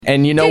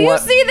And you know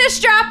what? what? Do you see this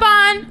strap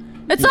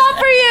on? It's all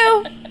for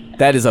you.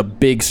 That is a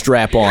big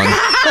strap on.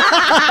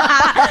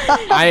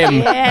 I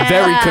am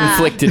very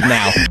conflicted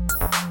now.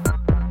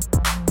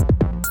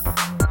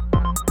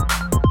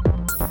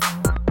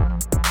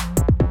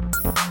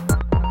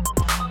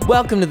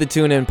 Welcome to the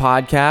Tune In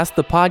Podcast,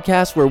 the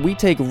podcast where we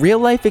take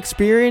real-life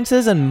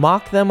experiences and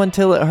mock them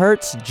until it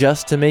hurts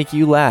just to make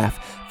you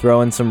laugh. Throw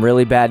in some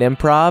really bad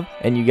improv,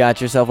 and you got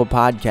yourself a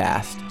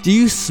podcast. Do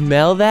you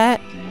smell that?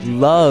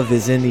 Love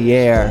is in the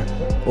air.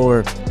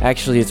 Or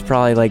actually, it's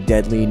probably like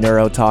deadly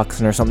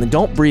neurotoxin or something.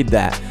 Don't breathe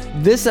that.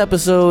 This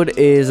episode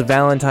is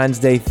Valentine's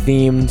Day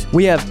themed.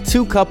 We have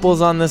two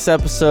couples on this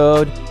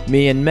episode,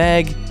 me and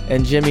Meg,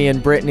 and Jimmy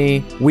and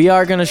Brittany. We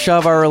are going to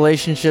shove our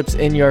relationships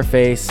in your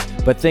face,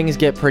 but things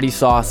get pretty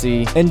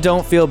saucy. And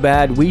don't feel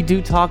bad. We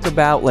do talk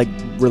about like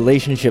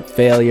relationship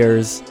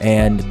failures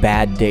and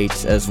bad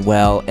dates as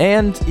well,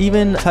 and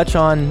even touch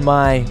on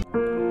my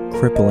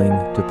crippling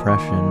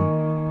depression.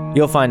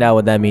 You'll find out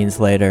what that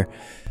means later.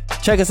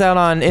 Check us out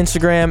on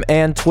Instagram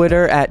and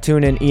Twitter at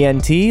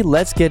TuneInENT.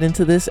 Let's get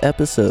into this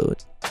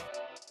episode.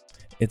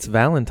 It's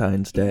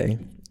Valentine's Day,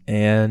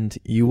 and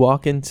you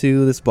walk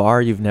into this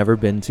bar you've never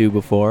been to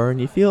before,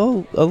 and you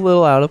feel a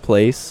little out of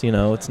place. You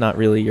know, it's not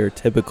really your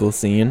typical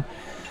scene.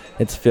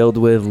 It's filled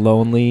with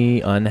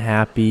lonely,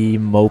 unhappy,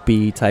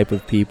 mopey type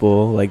of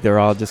people. Like, they're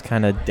all just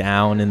kind of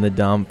down in the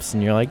dumps,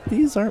 and you're like,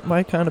 these aren't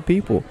my kind of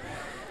people.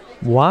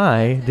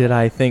 Why did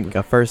I think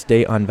a first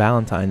date on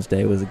Valentine's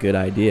Day was a good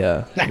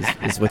idea,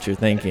 is what you're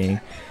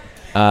thinking.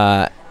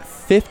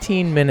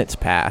 15 minutes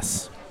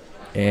pass,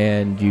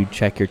 and you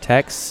check your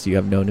texts. You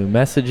have no new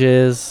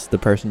messages. The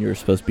person you were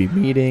supposed to be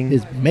meeting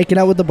is making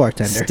out with the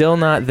bartender. Still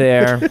not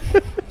there.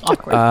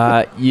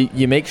 Awkward.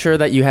 You make sure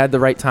that you had the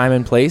right time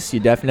and place. You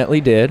definitely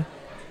did.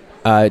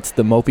 It's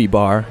the Mopey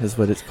Bar is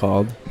what it's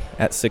called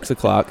at 6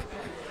 o'clock.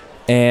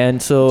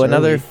 And so It's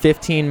another early.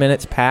 15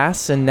 minutes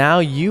pass, and now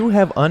you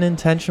have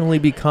unintentionally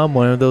become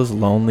one of those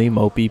lonely,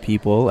 mopey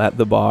people at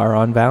the bar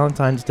on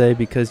Valentine's Day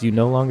because you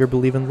no longer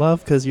believe in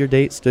love because your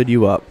date stood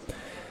you up.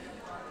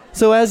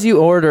 So as you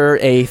order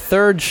a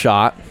third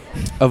shot,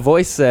 a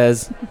voice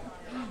says,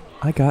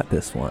 I got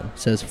this one.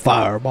 Says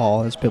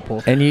fireball as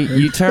people. And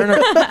you turn...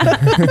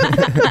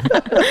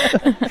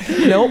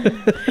 Nope.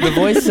 The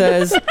voice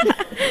says...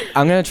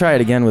 I'm going to try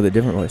it again with a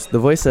different voice. The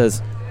voice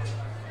says,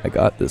 I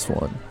got this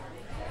one.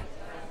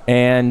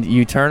 And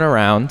you turn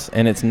around,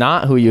 and it's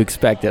not who you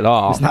expect at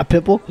all. It's not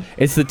Pipple?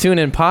 It's the Tune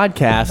In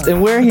Podcast,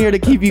 and we're here to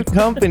keep you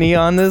company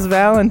on this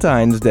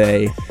Valentine's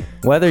Day.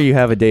 Whether you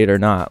have a date or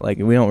not, like,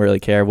 we don't really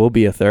care. We'll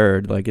be a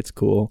third. Like, it's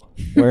cool.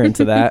 We're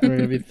into that. We're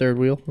going to be third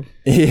wheel?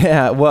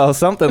 Yeah, well,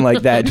 something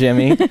like that,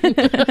 Jimmy.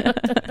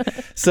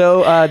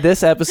 So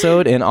this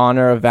episode in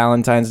honor of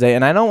Valentine's Day,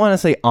 and I don't want to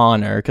say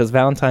honor, because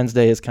Valentine's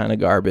Day is kind of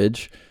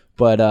garbage,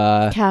 but...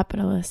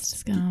 Capitalist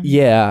scum.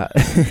 Yeah.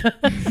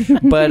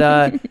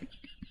 But...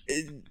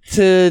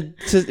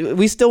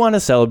 we still want to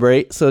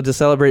celebrate. So to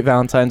celebrate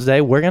Valentine's Day,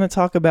 we're going to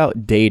talk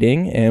about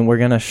dating, and we're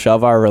going to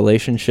shove our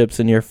relationships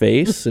in your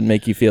face and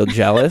make you feel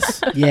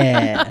jealous.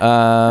 Yeah.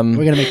 We're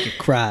going to make you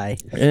cry.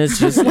 And it's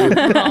just,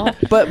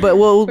 but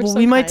well,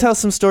 we might tell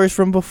some stories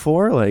from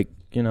before, like,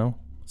 you know,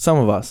 some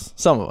of us,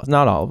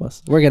 not all of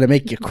us. We're going to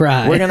make you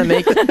cry. We're going to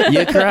make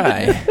you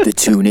cry. The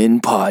Tune In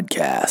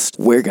Podcast.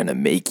 We're going to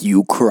make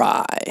you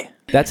cry.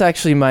 That's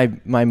actually my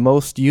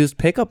most used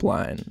pickup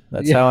line.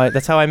 That's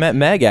how I met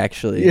Meg,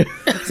 actually. Yeah.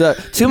 So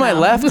to my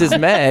left is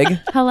Meg.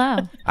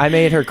 Hello. I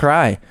made her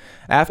cry.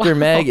 After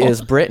Meg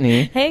is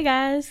Brittany. Hey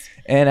guys.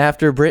 And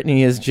after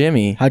Brittany is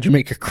Jimmy. How'd you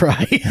make her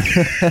cry?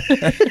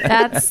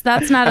 That's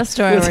not a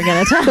story we're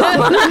gonna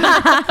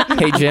tell.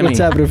 Hey Jimmy. What's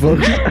happening,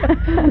 folks?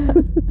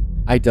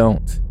 I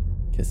don't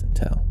kiss and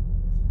tell.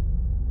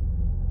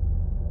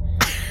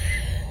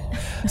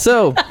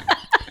 So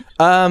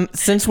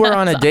since we're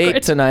on a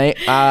date tonight,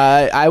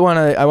 I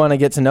wanna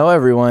get to know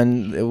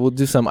everyone. We'll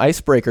do some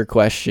icebreaker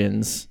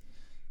questions.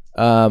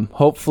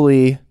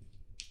 Hopefully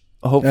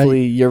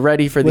you're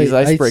ready for these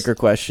icebreaker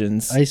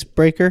questions.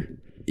 Icebreaker?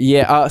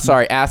 Yeah.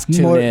 Sorry. Ask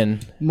Tune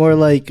In. More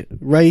like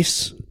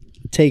rice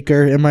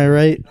taker. Am I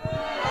right?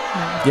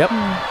 Yep.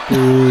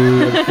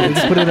 Boo.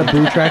 Let's put in a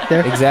boo track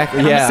there.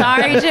 Exactly. Yeah.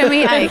 Sorry,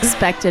 Jimmy. I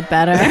expected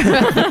better. I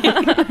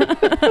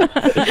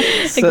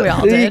think we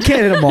all You did.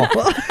 can't hit them all.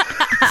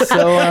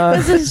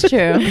 So This is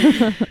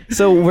true.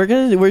 So we're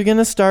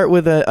gonna start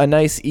with a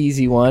nice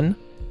easy one.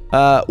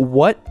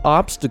 What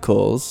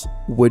obstacles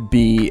would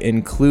be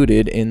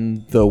included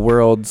in the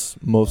world's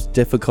most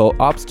difficult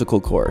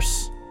obstacle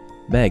course?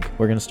 Meg,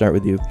 we're gonna start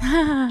with you.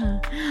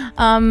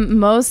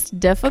 Most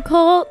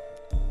difficult,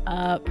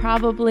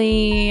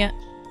 probably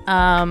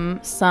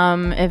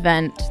some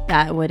event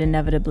that would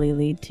inevitably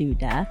lead to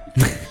death.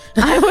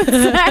 I would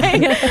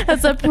say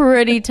that's a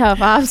pretty tough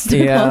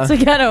obstacle to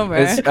get over.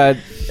 It's,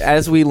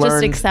 as we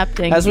learned,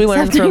 accepting from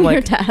like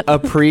your death. a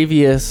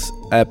previous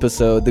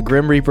episode, the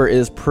Grim Reaper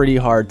is pretty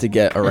hard to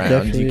get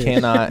around. You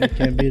cannot,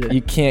 can't beat it.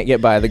 you can't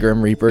get by the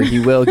Grim Reaper. He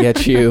will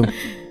get you,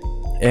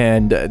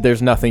 and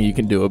there's nothing you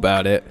can do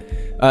about it.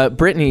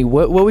 Brittany,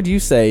 what would you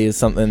say is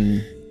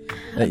something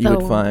that you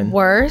would find?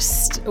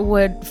 Worst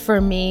would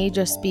for me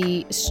just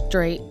be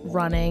straight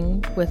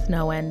running with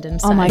no end in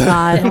sight. Oh my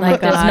God. And,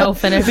 like there's no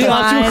finish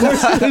line.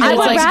 I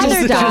would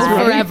rather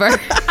die. Forever.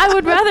 I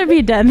would rather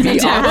be dead than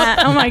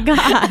that. Oh my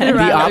God.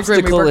 The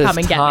obstacle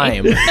is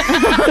time.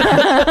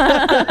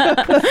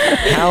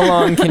 How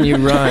long can you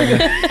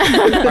run?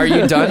 Are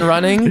you done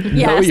running?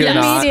 Yes, no, you're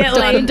not.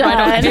 immediately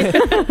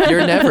done.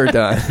 You're never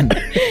done.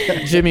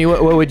 Jimmy,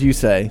 what would you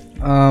say?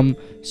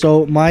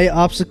 So my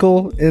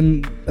obstacle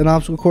in an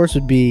obstacle course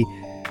would be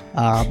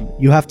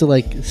you have to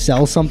like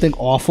sell something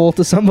awful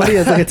to somebody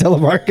as like a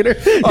telemarketer.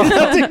 You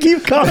have to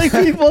keep calling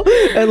people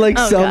and like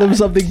sell them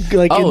something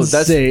like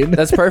insane.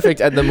 That's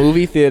perfect. At the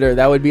movie theater,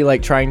 that would be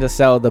like trying to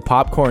sell the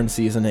popcorn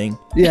seasoning.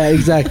 Yeah,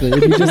 exactly.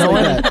 It'd be just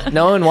like that.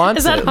 No one wants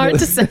Is that it. hard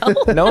to sell?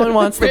 No one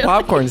wants the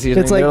popcorn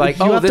seasoning. It's like, They're like,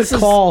 you have to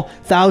call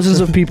thousands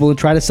of people and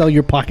try to sell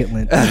your pocket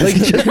lint. Like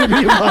it's just gonna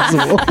be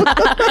impossible.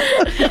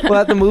 Well,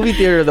 at the movie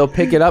theater, they'll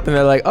pick it up and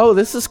they're like, oh,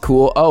 this is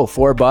cool. Oh,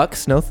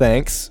 $4? No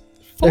thanks.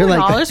 They're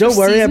like, $4 don't for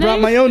worry, I seasoning? brought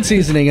my own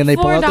seasoning, and they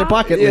pull out their $4?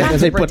 pocket lint and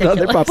they That's put it on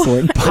their ridiculous.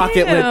 popcorn.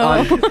 Pocket lint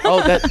on.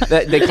 Oh,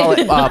 that they call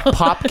it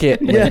pop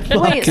kit lint. Yeah,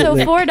 Wait, so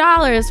pocket lint.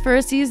 $4 for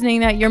a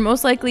seasoning that you're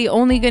most likely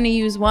only going to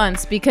use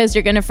once because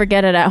you're going to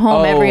forget it at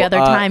home every other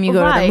time you go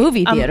to right. the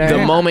movie theater.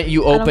 The moment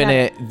you open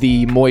get it,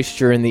 the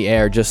moisture in the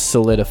air just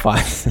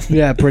solidifies.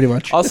 Yeah, pretty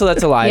much. Also,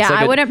 that's a lie. yeah, It's like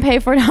I wouldn't pay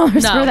 $4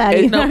 for that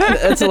either.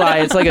 It's a lie.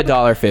 It's like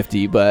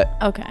 $1.50, but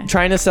Okay.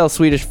 trying to sell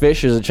Swedish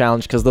fish is a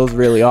challenge because those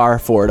really are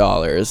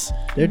 $4.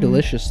 They're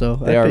delicious, though.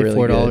 They I are paid really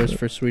 $4 good.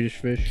 for Swedish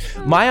fish.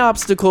 My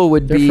obstacle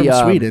would They're be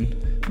from Sweden.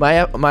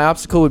 My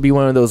obstacle would be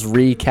one of those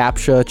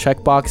reCAPTCHA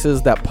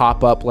checkboxes that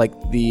pop up like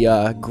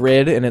the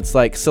grid, and it's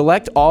like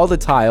select all the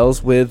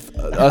tiles with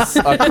a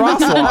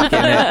crosswalk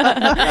in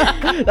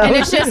it. And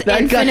it's just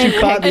That got infinite you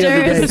caught the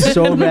other day pictures.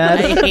 so I bad.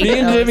 hate Me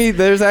and those. Jimmy,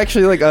 there's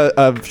actually like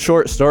a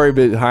short story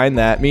behind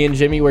that. Me and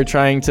Jimmy were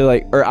trying to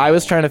I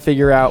was trying to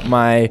figure out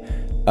my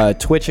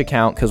Twitch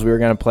account because we were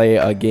gonna play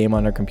a game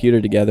on our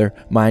computer together,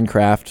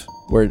 Minecraft.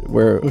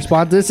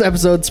 This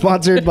episode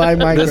sponsored by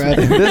Minecraft.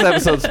 This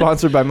episode's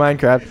sponsored by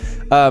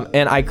Minecraft,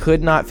 and I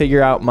could not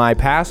figure out my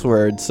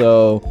password.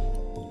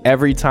 So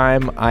every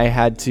time I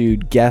had to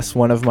guess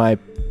one of my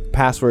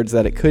passwords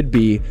that it could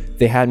be,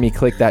 they had me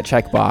click that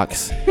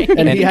checkbox.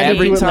 and he had to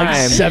every do it like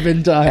time,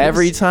 7 times.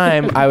 every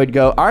time I would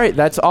go, all right,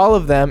 that's all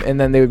of them, and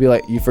then they would be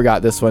like, you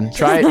forgot this one.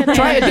 Try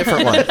a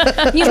different one.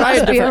 You Try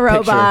must be a different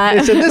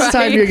robot. So this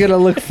time you're gonna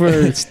look for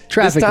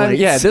traffic This time,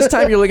 lights. yeah, this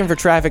time you're looking for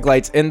traffic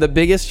lights, and the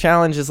biggest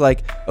challenge is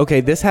like, okay,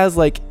 this has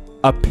like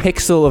a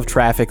pixel of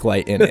traffic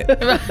light in it.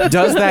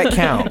 Does that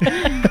count?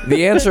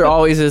 The answer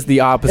always is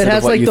the opposite It of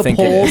has what like you the think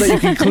it pole is. that you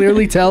can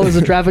clearly tell is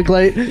a traffic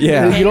light.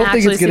 Yeah. You don't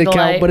think Actually it's gonna see the count,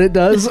 light. but it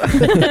does.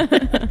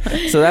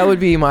 So that would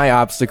be my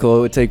obstacle.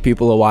 It would take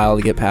people a while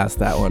to get past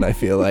that one, I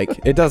feel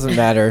like. It doesn't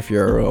matter if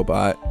you're a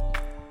robot.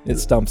 It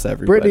stumps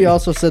everybody. Brittany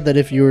also said that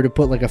if you were to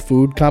put like a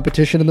food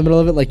competition in the middle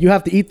of it, like you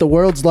have to eat the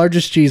world's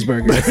largest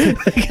cheeseburger.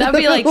 That'd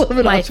be like Love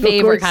an my obstacle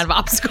favorite course. kind of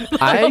obstacle.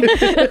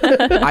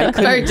 I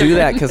couldn't do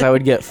that because I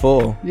would get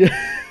full. Yeah.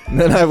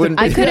 Then I wouldn't.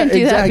 I couldn't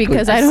do exactly. that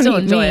because I I don't still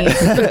eat enjoy meat.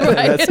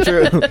 it.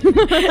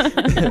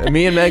 That's true.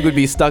 Me and Meg would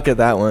be stuck at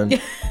that one.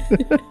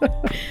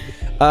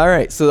 All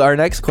right. So our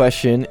next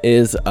question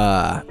is,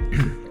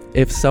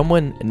 if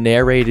someone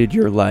narrated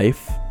your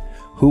life,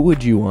 who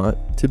would you want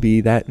to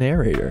be that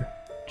narrator?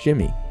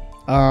 Jimmy.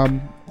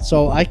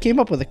 So I came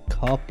up with a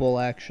couple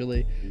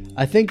actually.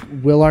 I think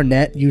Will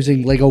Arnett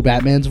using Lego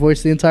Batman's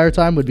voice the entire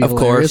time would be Of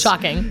hilarious. course.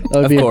 Shocking. That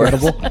would be Of course.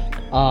 incredible.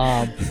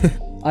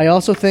 I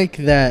also think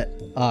that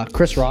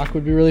Chris Rock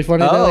would be really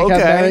funny to Oh, like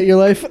have okay. narrate your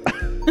life.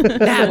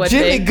 That would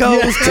Jimmy be.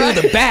 goes to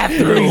the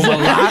bathroom a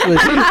lot.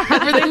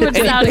 Everything would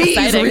sound He's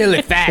exciting.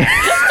 really fast.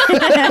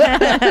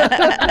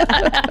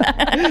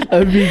 That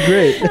would be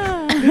great.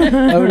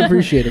 I would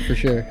appreciate it for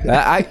sure.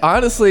 I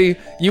honestly,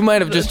 you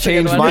might have just That's a good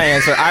changed one. my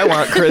answer. I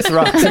want Chris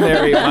Rock to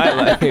narrate my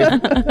life.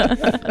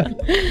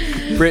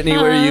 Brittany,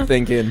 what are you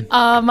thinking?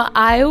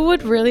 I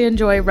would really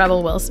enjoy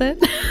Rebel Wilson.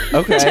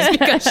 Okay. Just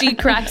because she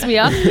cracks me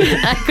up.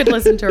 I could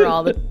listen to her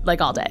all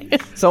day.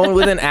 Someone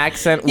with an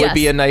accent would Yes.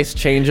 be a nice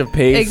change of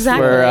pace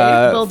Exactly. for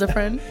A little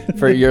different.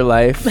 for your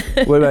life.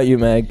 What about you,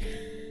 Meg?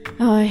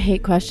 Oh, I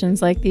hate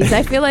questions like these.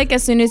 I feel like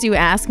as soon as you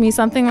ask me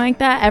something like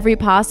that, every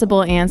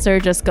possible answer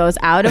just goes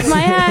out of my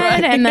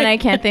head, and then I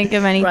can't think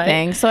of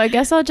anything. Right. So I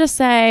guess I'll just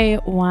say,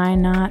 why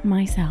not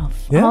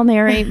myself? Yeah. I'll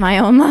narrate my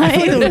own life.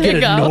 It would get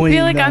you go. I I annoying.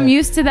 feel like I'm though.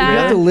 used to You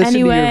have to that listen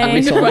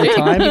anyway. to your voice all the Right.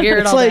 time. You hear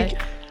it It's all like, day.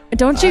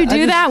 Don't you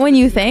do that when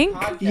you think?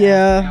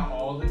 yeah,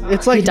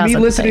 it's like me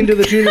doesn't listening to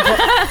the junior.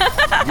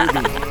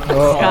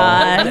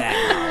 God.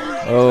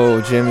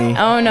 Oh, Jimmy.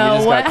 Oh You no,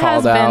 just what got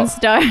has called been out.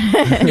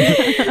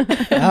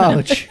 started?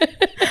 Ouch.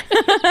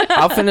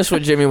 I'll finish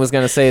what Jimmy was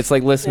gonna say. It's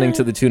like listening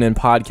to the Tune In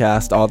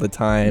podcast all the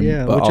time,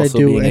 Yeah, but which I also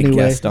do being anyway, a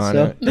guest on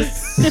so.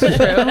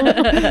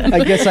 it.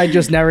 I guess I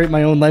just narrate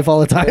my own life all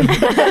the time.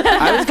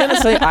 I was gonna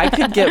say I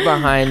could get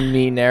behind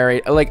me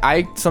narrate. Like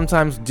I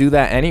sometimes do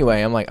that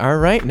anyway. I'm like, all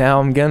right, now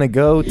I'm gonna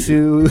go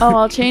to. Oh,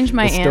 I'll change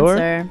my The store?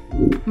 answer.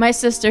 My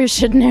sister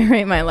should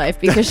narrate my life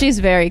because she's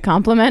very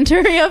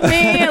complimentary of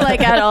me,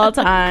 like at all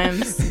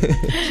times.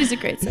 She's a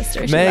great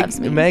sister. She loves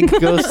me. Meg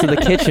goes to the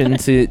kitchen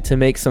to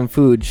make some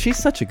food. She's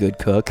such a good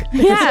cook.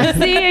 Yeah,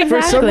 see, exactly.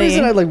 For some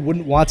reason, I like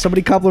wouldn't want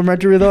somebody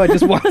complimentary though. I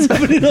just want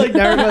somebody to like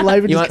narrate my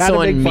life and You just want kind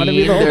of make someone fun of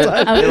me the whole mean?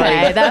 time.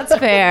 Okay, that's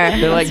fair.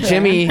 They're like, That's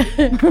fair. Jimmy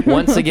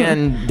once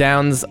again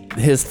downs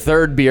his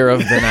third beer of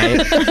the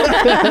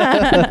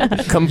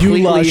night.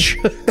 completely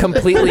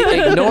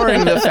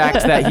ignoring the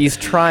fact that he's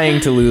trying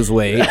to lose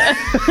weight.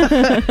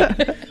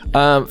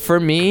 For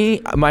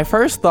me, my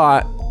first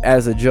thought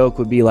as a joke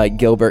would be like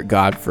Gilbert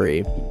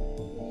Godfrey.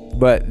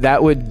 But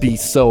that would be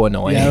so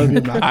annoying. Yeah, that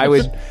would be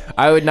obnoxious.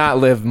 I would not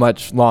live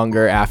much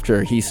longer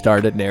after he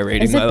started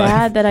narrating Is it my life.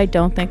 bad that I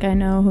don't think I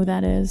know who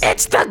that is?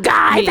 It's the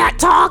guy that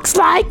talks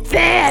like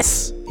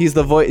this. He's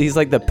the voice. He's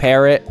like the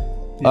parrot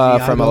from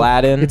Iago.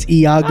 Aladdin. It's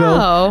Iago.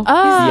 Oh.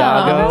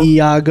 Iago.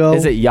 Iago.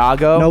 Is it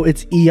Yago? No,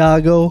 it's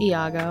Iago.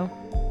 Iago.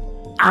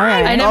 All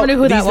right. I never knew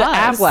who that He's was.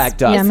 Affleck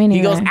does. Yeah, me He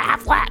goes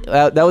neither. Affleck.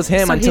 That was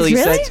him So until he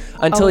he's said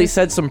really? he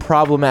said some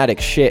problematic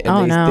shit and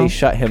Oh, they, no. they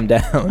shut him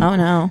down. Oh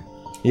no.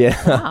 Yeah.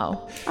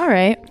 Wow. All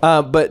right.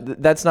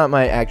 But that's not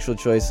my actual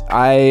choice.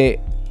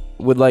 I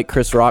would like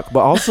Chris Rock,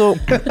 but also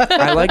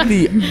I like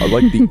the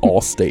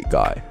Allstate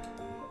guy.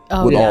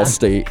 Oh, with yeah.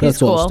 Allstate. He's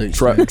cool.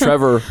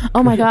 Trevor.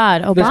 Oh my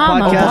God,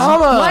 Obama. podcast-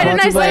 Why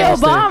didn't I say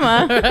sponsored by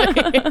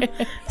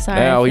Obama? Sorry,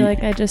 Yeah, I we- feel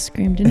like I just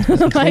screamed into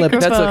the microphone.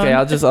 That's okay.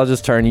 I'll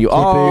just turn you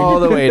all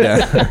the way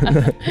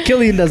down.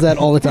 Killian does that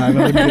all the time.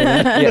 I wouldn't do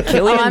that. Yeah, Oh, I'm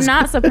Killian's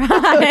not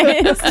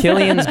surprised.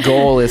 Killian's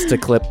goal is to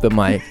clip the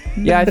mic.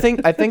 Yeah, I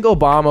think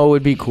Obama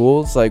would be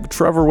cool. It's like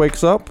Trevor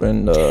wakes up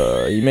and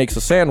he makes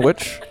a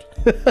sandwich.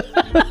 He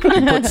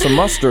puts some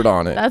mustard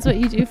on it. That's what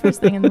you do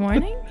first thing in the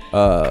morning?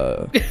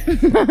 Mustard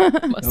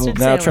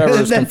Now sandwich. Trevor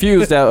is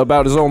confused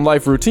about his own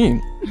life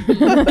routine. There's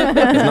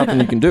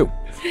nothing you can do.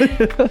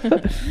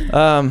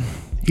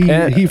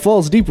 He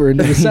falls deeper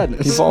into the He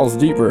sadness. falls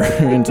deeper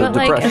into But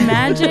like, depression.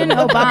 imagine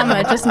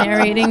Obama just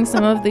narrating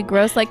some of the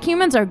gross. Like,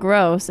 humans are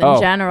gross in Oh.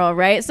 general,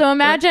 right? So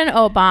imagine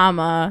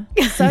Obama,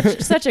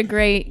 such a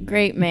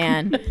great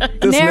man,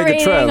 nigga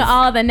narrating Trev.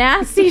 all the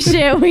nasty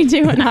shit we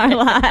do in our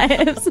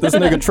lives. This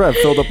nigga Trev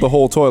filled up the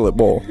whole toilet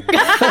bowl.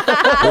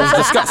 It was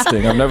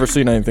disgusting. I've never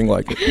seen anything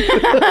like it.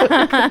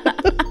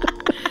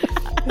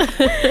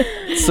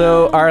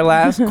 So our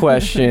last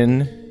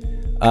question,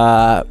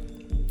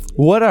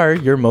 what are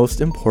your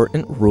most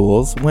important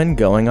rules when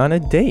going on a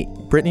date?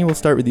 Brittany, we'll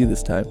start with you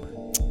this time.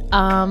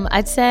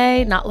 I'd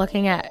say not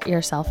looking at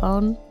your cell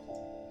phone.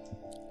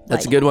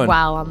 That's a good one.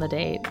 While on the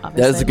date,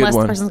 obviously. That is a good Unless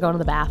one. the person's going to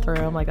the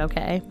bathroom, like,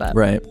 okay. But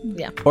Right.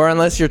 yeah. Or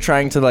unless you're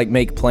trying to like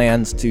make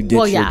plans to ditch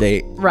Well, your yeah.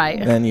 date. Right.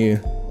 Then you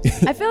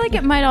I feel like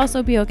it might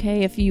also be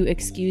okay if you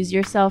excuse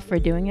yourself for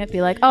doing it.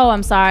 Be like, oh,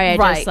 I'm sorry, I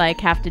Right. just like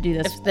have to do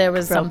this If there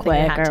was real something you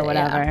quick had or to,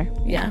 whatever.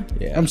 Yeah.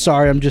 yeah. I'm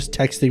sorry, I'm just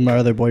texting my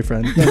other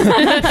boyfriend.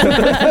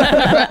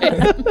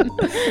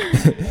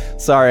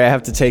 Sorry, I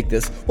have to take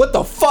this. What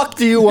the fuck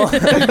do you want?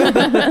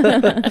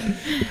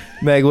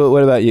 Meg,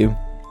 what about you?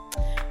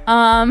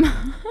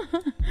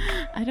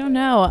 I don't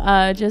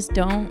know. Just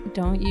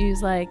don't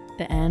use like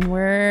the N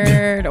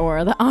word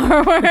or the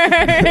R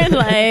word.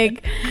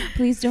 Like,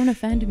 please don't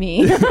offend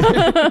me.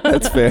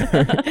 That's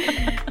fair.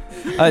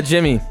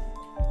 Jimmy,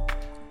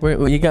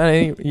 you got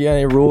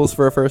any rules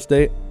for a first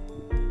date?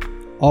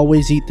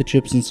 Always eat the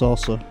chips and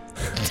salsa.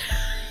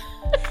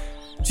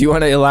 Do you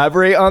want to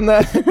elaborate on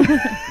that?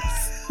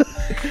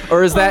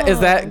 Or is that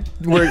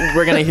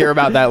we're gonna hear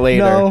about that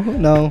later?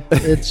 No.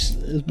 It's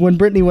when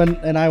Brittany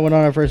and I went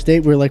on our first date.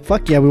 We were like,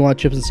 "Fuck yeah, we want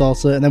chips and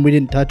salsa," and then we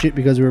didn't touch it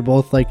because we were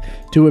both like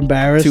too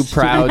embarrassed, Too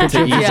proud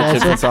to eat chips the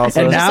chips and salsa.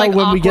 And Just, now like,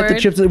 when we get the awkward.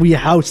 chips, we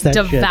house that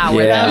shit.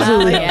 Devour Yeah. them.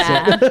 Absolutely.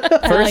 yeah.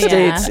 First Hell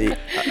yeah.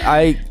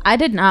 dates, I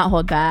did not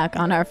hold back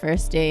on our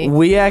first date.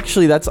 we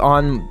actually that's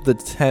on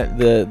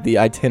the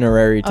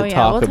itinerary to Oh, yeah,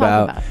 talk we'll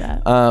about. talk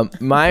about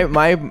that.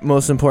 My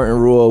most important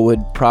rule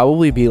would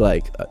probably be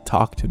like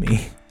talk to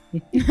me.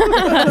 Love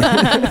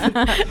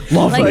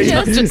Like,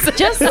 it.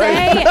 just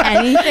say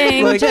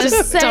anything. Like,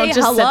 just say don't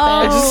just sit there.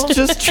 hello.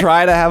 Just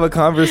try to have a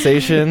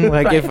conversation.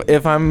 Like Right.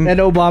 if I'm And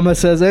Obama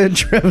says, "And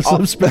Trev,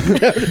 some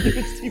spelling out."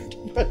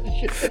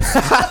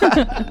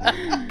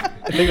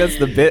 I think that's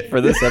the bit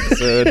for this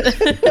episode.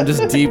 I'm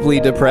just deeply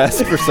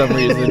depressed for some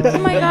reason. Oh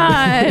my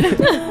god.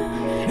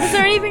 Is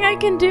there anything I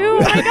can do?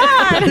 Oh my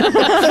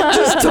god.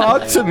 Just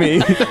talk to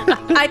me.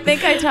 I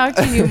think I talked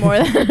to you more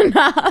than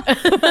enough.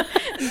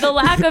 The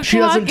lack of She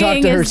doesn't talk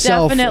talking to is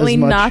herself definitely as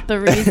much. not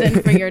the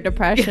reason for your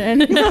depression.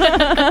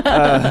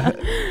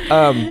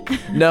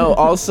 No,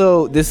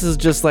 also, this is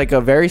just like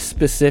a very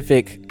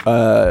specific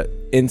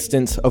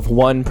instance of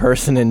one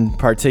person in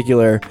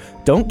particular.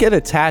 Don't get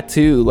a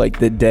tattoo like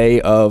the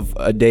day of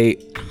a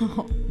date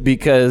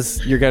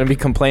because you're going to be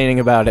complaining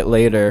about it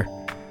later,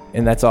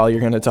 and that's all you're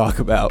going to talk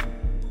about.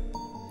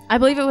 I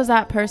believe it was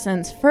that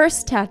person's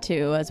first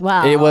tattoo as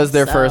well. It was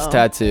their so first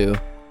tattoo.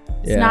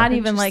 It's not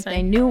even like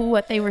they knew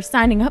what they were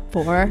signing up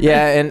for.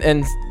 Yeah,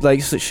 and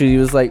like so she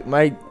was like,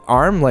 my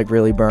arm like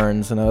really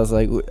burns, and I was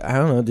like, I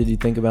don't know, did you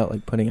think about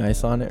like putting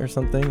ice on it or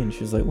something? And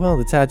she's like, well,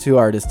 the tattoo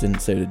artist didn't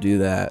say to do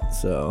that,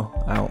 so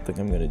I don't think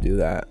I'm gonna do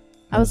that.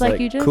 I was like,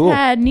 you just cool.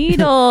 had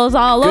needles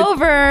all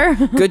over.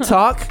 Good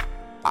talk.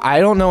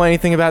 I don't know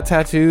anything about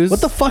tattoos.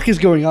 What the fuck is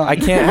going on? I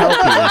can't help you.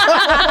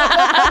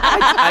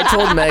 I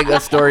told Meg a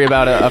story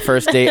about a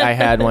first date I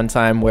had one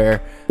time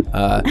where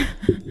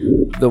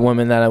the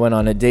woman that I went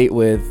on a date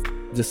with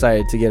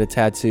decided to get a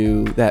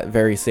tattoo that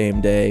very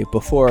same day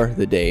before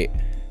the date.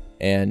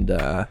 And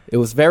it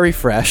was very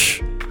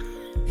fresh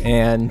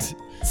and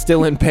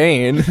still in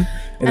pain.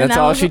 And that's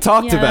all she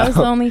talked about. That was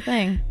the only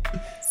thing.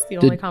 It's the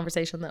only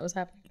conversation that was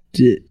happening.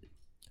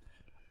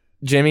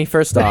 Jimmy,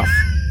 first off,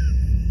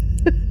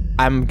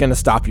 I'm going to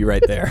stop you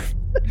right there.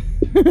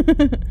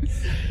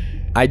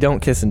 I don't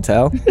kiss and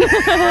tell.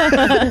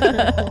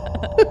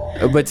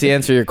 But to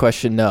answer your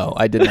question, no,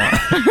 I did not.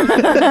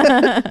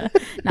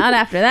 Not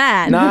after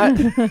that. Not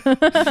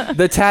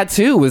the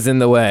tattoo was in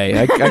the way.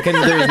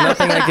 There's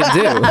nothing I could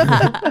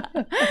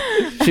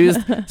do.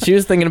 She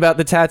was thinking about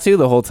the tattoo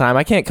the whole time.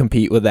 I can't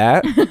compete with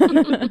that.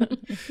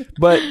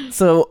 But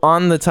so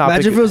on the topic,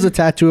 Imagine if it was a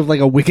tattoo of like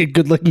a wicked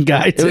good looking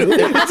guy too.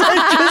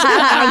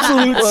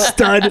 Absolute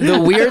stud. The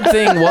weird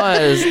thing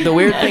was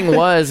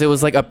it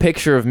was like a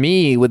picture of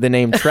me with the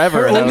name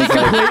Trevor. And I was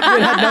like,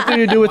 It had nothing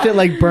to do with it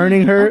like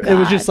burning her. It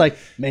was just like,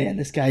 man,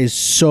 this guy is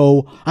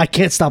so, I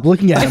can't stop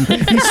looking at him.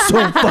 He's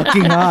so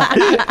fucking hot.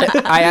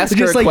 I asked her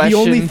Just a like question. the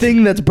only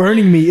thing that's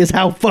burning me is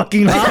how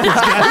fucking hot this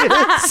guy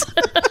is.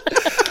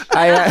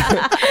 I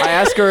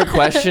asked her a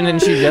question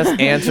and she just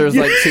answers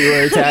like to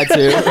her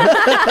tattoo.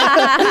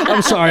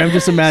 I'm sorry, I'm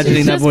just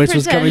imagining that Just voice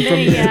was coming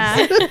from pretending, me.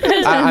 yeah.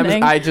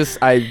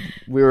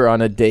 We were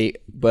on a date,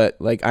 but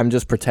like I'm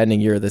just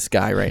pretending you're this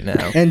guy right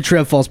now. And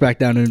Trev falls back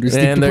down into his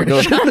And there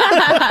depression. goes.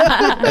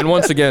 And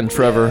once again,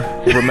 Trevor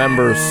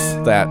remembers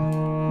that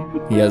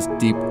he has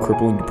deep,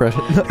 crippling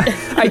depression.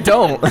 I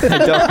don't.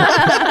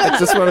 I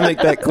just want to make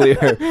that clear.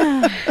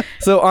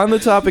 So on the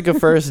topic of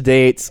first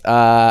dates,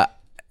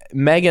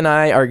 Meg and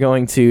I are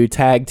going to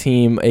tag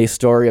team a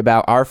story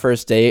about our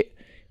first date,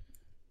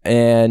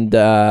 and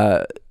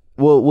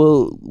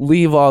we'll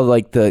leave all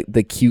like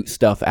the cute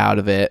stuff out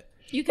of it.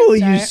 You can Oh,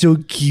 start. you're so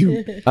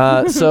cute.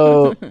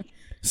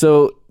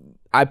 So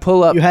I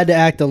pull up. You had to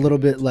act a little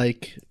bit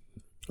like.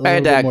 I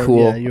had to act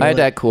cool. Yeah, I had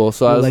to act cool.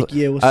 So I was like,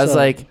 yeah, what's I was up?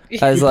 like,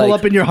 Pull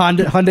up in your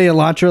Hyundai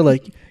Elantra,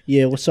 like,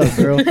 yeah, what's up,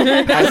 girl?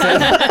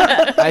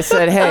 I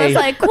said, I hey. was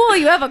like, cool,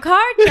 you have a car?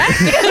 Check.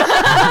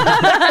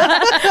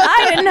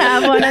 I didn't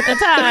have one at the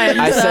time.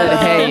 I so. said,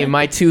 hey,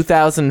 my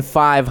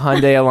 2005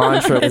 Hyundai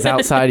Elantra is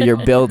outside of your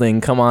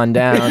building. Come on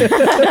down.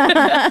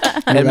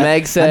 And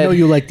Meg I said, know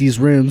you like these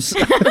rims.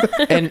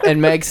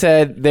 and Meg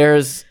said,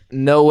 there's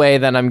no way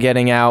that I'm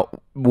getting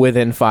out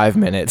within 5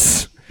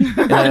 minutes.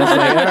 And I was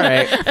like, all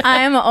right.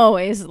 I'm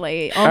always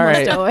late. All Almost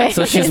right. always.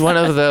 So she's one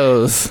of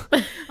those.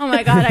 Oh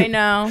my God, I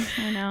know.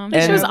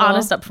 She was And-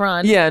 honest up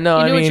front. Yeah, no,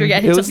 You I knew mean, what you were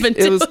getting it was, yourself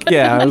into. it was,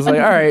 yeah, I was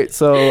like, all right,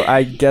 so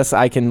I guess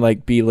I can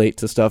like be late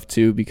to stuff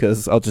too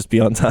because I'll just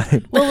be on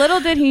time. Well, little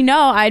did he know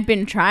I'd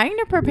been trying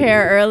to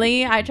prepare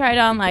early. I tried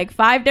on like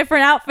 5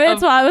 different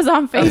outfits while I was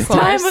on FaceTime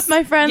course. with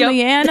my friend Yep.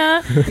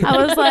 Leanna.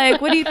 I was like,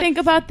 what do you think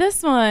about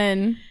this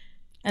one?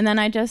 And then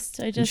I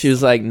just She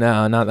was like,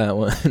 no, not that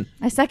one.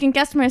 I second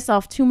guessed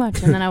myself too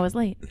much and then I was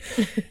late.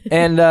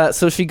 And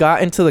so she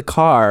got into the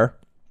car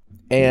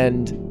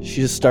and she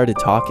just started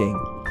talking.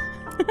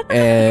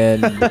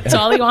 And That's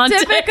all you want.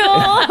 Typical.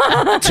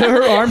 To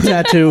her arm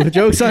tattoo.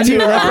 Joke's on you.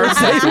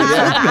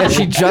 yeah. And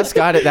she just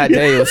got it that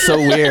day. It was so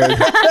weird.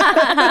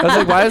 I was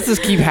like, why does this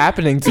keep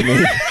happening to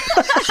me?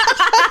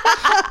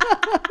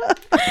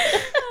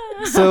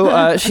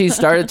 So she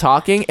started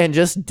talking and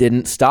just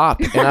didn't stop.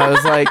 And I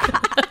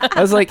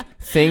was like,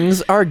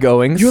 things are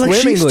going You're like,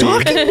 swimmingly. she's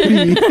talking to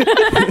me.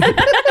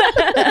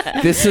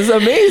 This is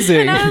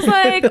amazing. And I was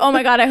like, oh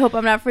my God, I hope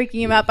I'm not freaking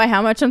him out by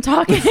how much I'm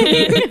talking.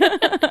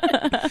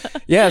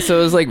 Yeah, so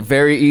it was like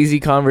very easy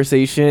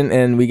conversation,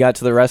 and we got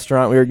to the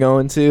restaurant we were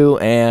going to,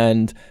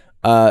 and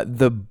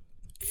the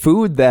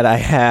food that I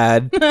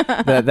had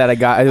that I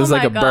got, it was Oh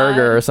like my a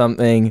burger God. or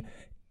something.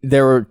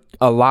 There were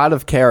a lot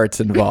of carrots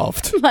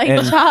involved. Like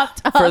And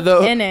chopped up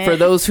in it. for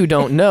those who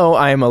don't know,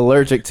 I am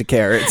allergic to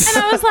carrots.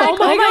 And I was like, oh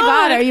my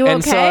God, are you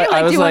And so okay? I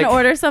Like, was do you want to like-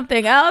 order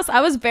something else?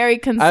 I was very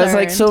concerned. I was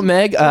like, so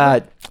Meg,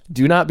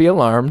 do not be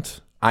alarmed.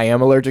 I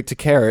am allergic to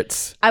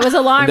carrots. I was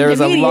alarmed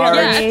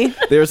immediately.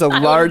 There's a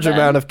large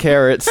amount of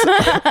carrots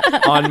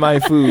on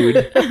my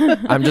food.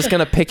 I'm just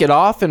going to pick it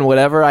off, and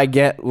whatever I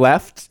get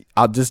left,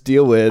 I'll just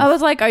deal with. I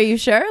was like, are you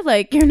sure?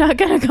 Like, you're not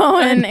going to go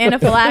in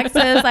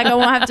anaphylaxis? Like, I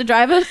won't have to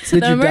drive us to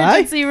the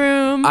emergency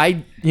room?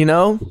 I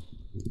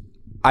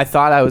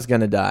thought I was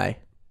going to die.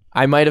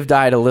 I might have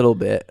died a little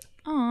bit.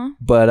 Aww.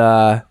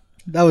 But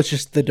that was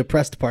just the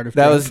depressed part of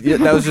that was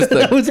just the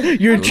that was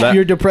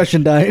your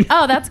depression dying.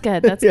 Oh, that's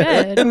good. That's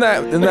good. In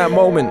that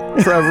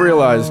moment, Trev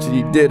realized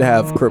he did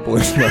have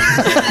crippling.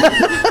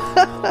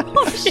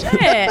 Oh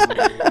shit!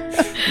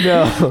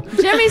 No.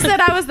 Jimmy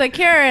said I was the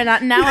cure, and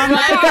now I'm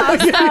like, oh,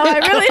 so I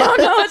really don't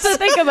know what to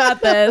think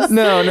about this.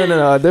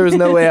 No. There was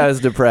no way I was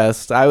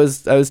depressed. I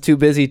was too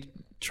busy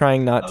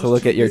trying not to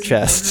look at your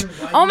chest.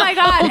 Oh my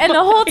god! And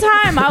the whole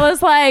time I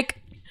was like,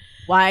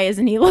 why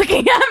isn't he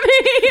looking at me?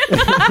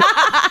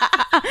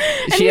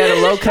 She had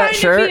a low cut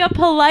shirt. To be a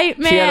polite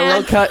man. She had a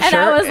low cut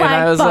shirt, and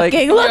I was like,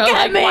 fucking look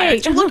at me. Why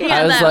aren't you looking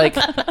at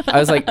them? I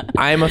was like,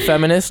 I'm a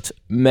feminist.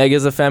 Meg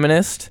is a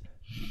feminist.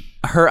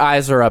 Her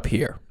eyes are up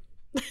here.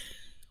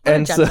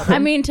 And so, I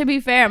mean, to be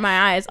fair,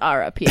 my eyes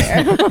are up here.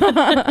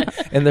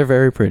 and they're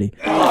very pretty.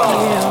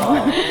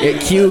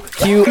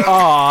 Cute,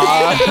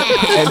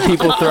 aw, and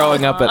people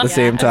throwing up at the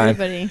same time.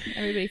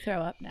 Everybody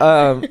throw up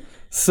now.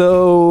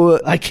 So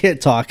I can't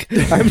talk.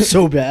 I'm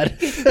so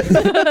bad.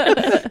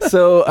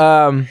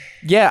 So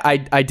yeah,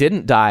 I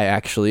didn't die,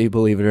 actually,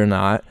 believe it or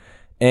not.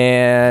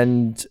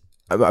 And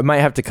I might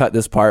have to cut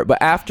this part,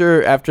 but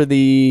after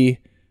the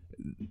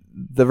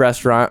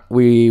restaurant,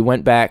 we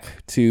went back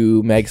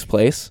to Meg's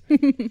place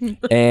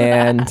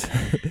and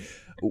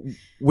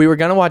we were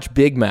gonna watch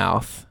Big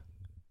Mouth,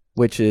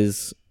 which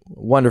is a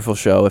wonderful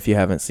show if you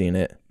haven't seen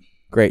it.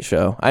 Great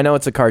show. I know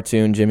it's a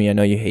cartoon, Jimmy. I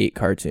know you hate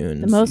cartoons.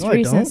 The most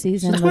recent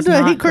season was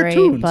not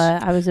great,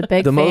 but I was a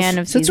big fan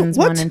of seasons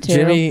 1 and 2.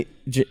 Jimmy,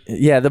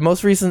 yeah, the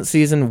most recent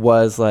season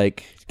was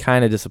like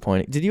kind of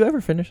disappointing. Did you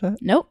ever finish that?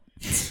 Nope.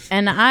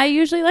 And I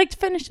usually like to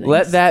finish things.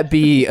 Let that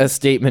be a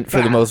statement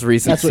for the most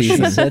recent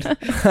season. That's what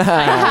she said.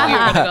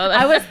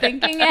 I was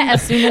thinking it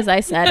as soon as I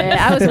said it.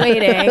 I was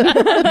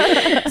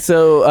waiting.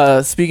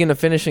 So speaking of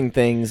finishing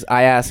things,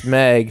 I asked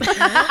Meg,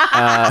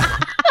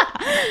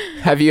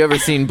 have you ever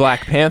seen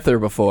Black Panther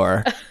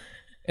before?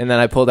 And then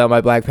I pulled out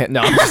my Black Panther.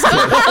 No, I'm just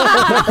kidding.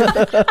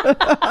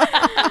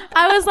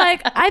 I was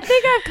like, I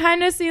think I've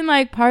kind of seen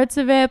like parts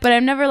of it, but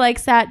I've never like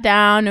sat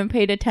down and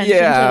paid attention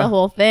to the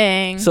whole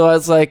thing. So I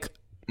was like,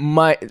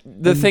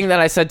 the thing that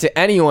I said to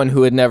anyone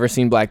who had never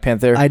seen Black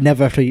Panther, I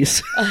never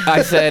freeze.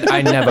 I said,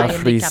 I never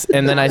freeze.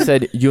 And then I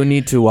said, you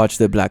need to watch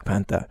the Black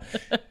Panther.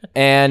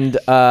 And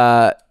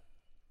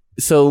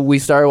so we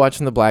started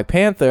watching the Black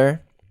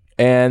Panther.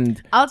 And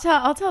I'll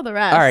tell the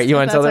rest. All right, you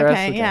want to tell the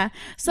rest? Okay. Yeah.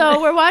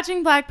 So we're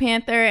watching Black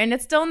Panther, and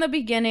it's still in the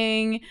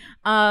beginning.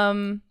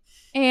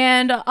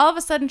 And all of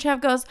a sudden,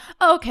 Trev goes,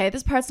 oh, "Okay,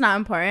 this part's not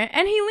important,"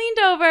 and he leaned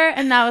over,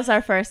 and that was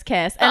our first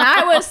kiss. And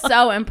I was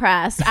so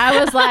impressed. I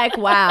was like,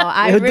 "Wow,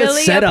 I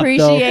really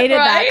appreciated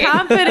that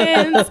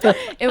confidence."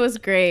 It was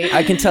great.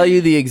 I can tell you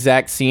the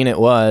exact scene it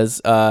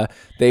was.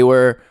 They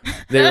were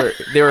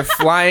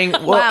flying.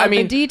 Well, wow, I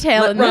mean, the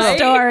detail in the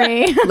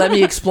story. Let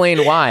me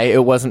explain why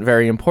it wasn't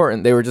very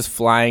important. They were just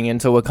flying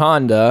into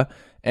Wakanda,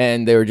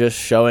 and they were just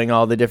showing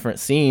all the different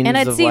scenes and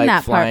I'd of seen like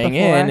that flying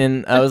in.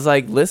 And I was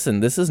like, listen,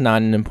 this is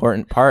not an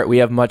important part. We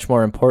have much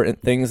more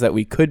important things that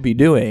we could be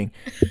doing.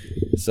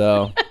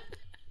 So.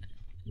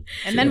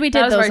 And then we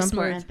did those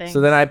important things.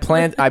 So then I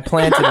planted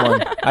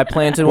one. I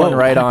planted one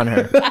right on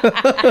her.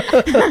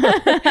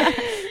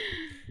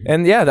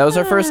 And yeah, that was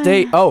our first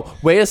date. Oh,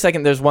 wait a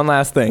second. There's one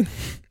last thing.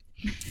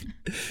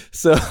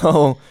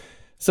 So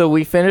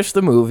we finished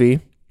the movie,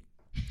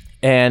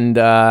 and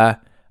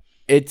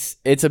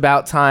it's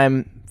about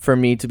time for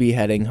me to be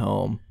heading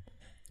home.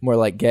 More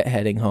like get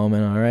heading home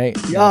and all right.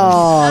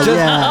 Oh,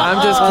 yeah.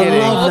 I'm just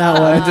kidding. I love that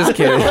one. I'm just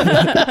kidding.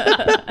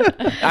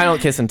 I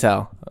don't kiss and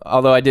tell.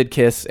 Although I did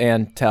kiss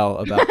and tell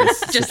about this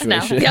just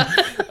situation. now.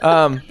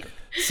 Yeah.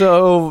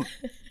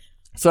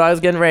 So I was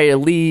getting ready to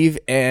leave,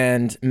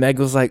 and Meg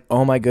was like,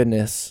 "Oh my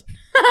goodness,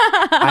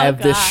 I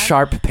have this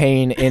sharp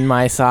pain in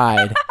my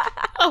side."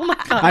 Oh my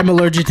god! I'm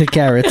allergic to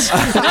carrots.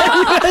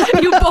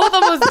 You both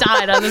almost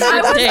died on this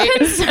first date.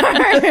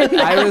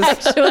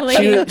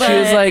 She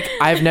was like,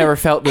 "I've never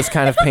felt this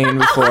kind of pain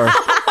before.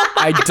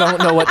 I don't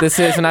know what this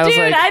is." And I was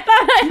like, I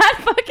thought I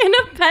had fucking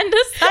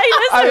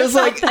appendicitis. I was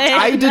like,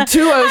 I did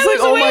too. I was like,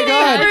 oh my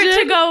god, for it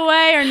to go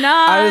away or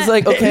not. I was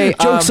like, okay,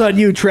 Joke's on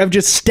you. Trev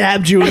just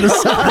stabbed you in the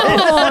side.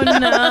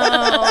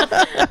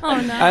 Oh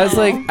no! I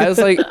was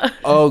like,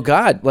 oh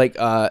god, like,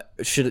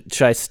 should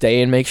I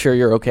stay and make sure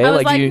you're okay? I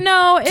was like,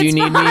 no, it's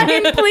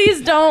fine.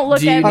 Please don't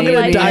look at me. I'm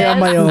gonna die on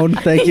my own.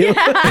 Thank you.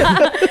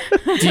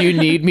 Do you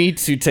need me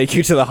to take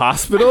you to the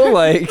hospital?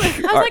 Like,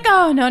 I was like,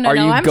 oh no, are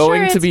you I'm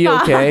going sure to be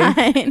it's okay?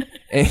 fine.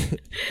 And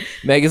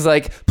Meg is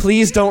like,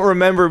 please don't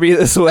remember me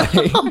this way.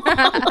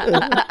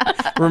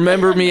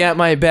 Remember me at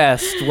my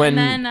best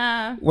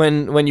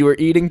when you were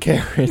eating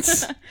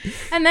carrots.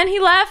 And then he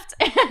left,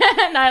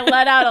 and I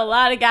let out a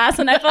lot of gas,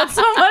 and I felt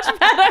so much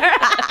better.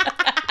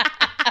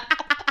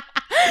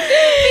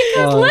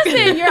 Because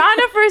listen, you're on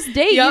a first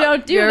date, you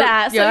don't do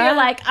that. So you're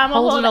like, I'm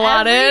holding a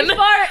lot every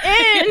fart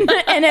in,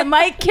 and it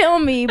might kill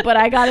me, but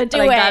I gotta do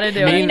it.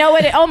 And you know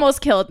what? It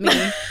almost killed me,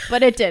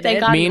 but it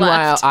didn't.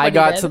 Meanwhile, I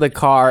got to the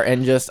car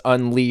and just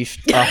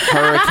unleashed a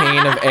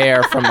hurricane of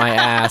air from my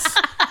ass.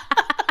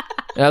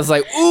 And I was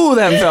like, ooh,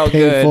 that felt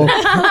Painful.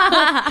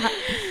 good.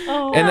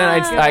 And then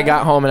I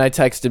got home and I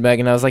texted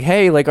Megan. I was like,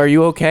 hey, like, are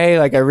you okay?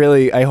 Like, I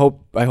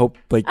hope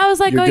like, I was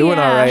like, you're doing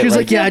all right. She was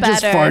like, like, yeah, I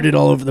just farted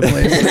all over the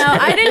place. No,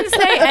 I didn't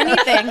say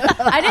anything.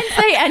 I didn't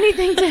say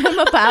anything to him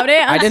about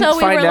it until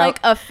we were like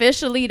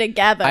officially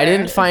together. I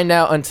didn't find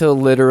out until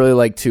literally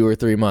like 2 or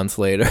 3 months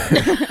later.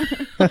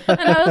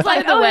 And I was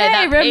like, oh,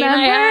 hey,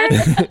 remember?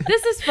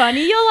 This is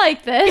funny. You'll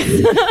like this.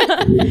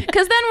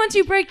 Because then once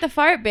you break the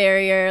fart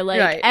barrier,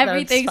 like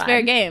everything's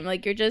fair game.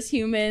 Like you're just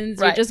humans.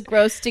 You're just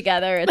gross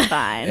together. It's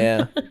fine.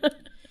 Yeah.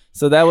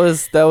 So that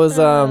was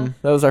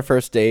our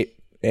first date,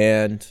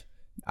 and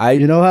I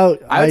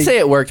would say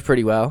it worked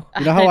pretty well.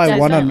 You know how I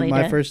won on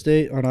my first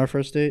date, on our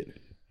first date?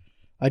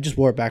 I just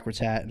wore a backwards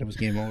hat and it was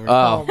game over.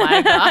 Oh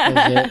my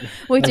God.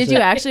 Wait, did you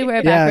actually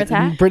wear a backwards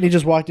hat? Brittany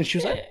just walked in. She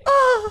was like,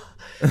 oh.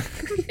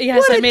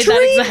 Yes, I made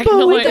that exact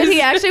noise. Did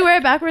he actually wear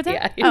a backwards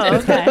hat? Yeah, he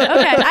did. Okay.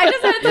 I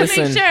just had to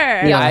make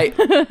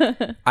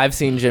sure. Yeah, I've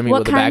seen Jimmy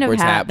with a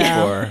backwards hat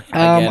before.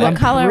 What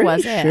color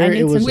was it? Sure I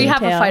need some we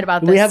have a fight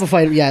about this. We have a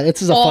fight. Yeah,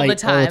 this is a all fight the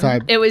time. all the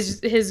time. It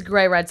was his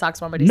gray Red Sox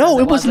one, but he No,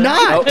 says it was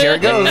not. Oh, here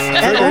it goes.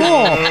 At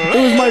all.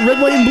 It was my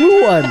red, white, and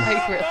blue one.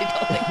 I really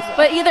don't think so.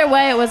 But either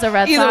way, it was a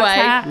Red Sox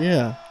hat.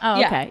 Yeah. Oh,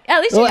 Yeah. okay.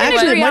 At least Well, you can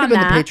actually, it agree might on have been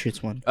that. the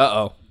Patriots one.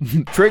 Uh-oh.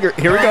 Trigger.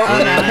 Here we go. Oh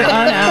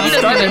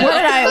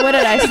no. What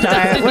did I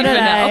start? What did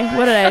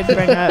I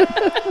bring up?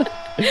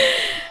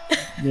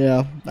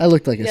 Yeah, I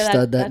looked like a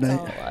stud that that's night.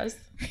 all it was.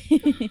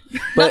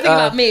 But, Nothing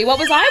about me. What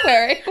was I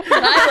wearing? What did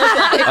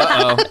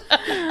I look like?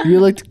 Uh-oh. You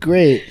looked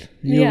great.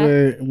 You Yeah.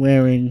 were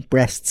wearing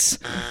breasts.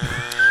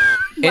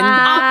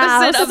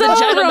 Opposite of the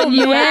gentleman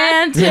you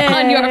had romantic.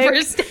 on your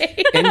first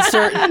date.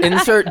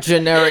 Insert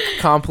generic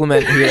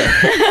compliment here.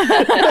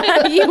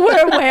 You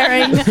were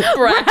wearing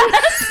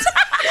Breast.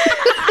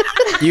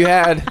 You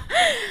had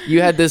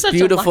this Such a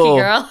beautiful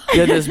lucky girl. you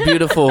had this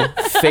beautiful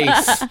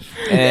face,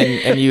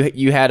 and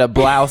you had a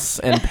blouse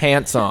and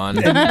pants on.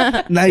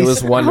 Nice. It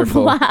was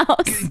wonderful.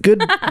 blouse.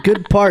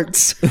 good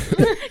parts.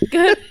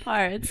 Good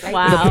parts. The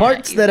Wow.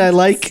 parts that I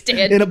like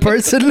Stand. in a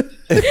person,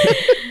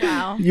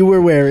 Wow. you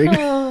were wearing.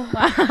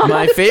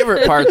 My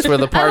favorite parts were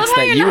the parts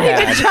that you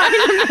had. Trying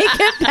to make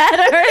it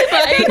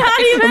better. You're not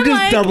even I'm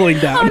just like, doubling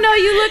down. oh no,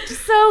 you looked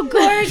so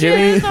gorgeous.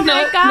 Jimmy- Oh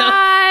my No,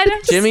 God.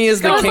 Jimmy is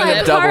the Those, king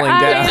like, of doubling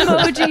heart eye down.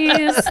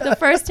 emojis. The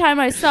first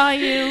time I saw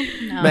you.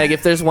 No. Meg,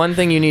 if there's one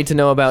thing you need to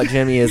know about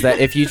Jimmy is that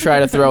if you try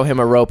to throw him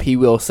a rope, he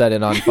will set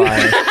it on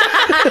fire.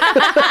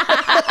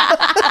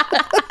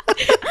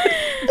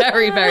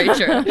 Very, very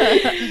true.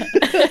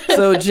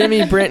 So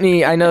Jimmy,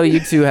 Brittany, I know you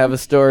two have a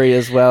story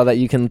as well that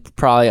you can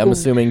probably, I'm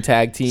assuming,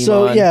 tag team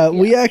So on. yeah,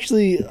 we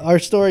actually, our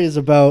story is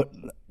about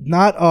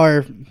not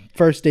our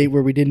first date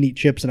where we didn't eat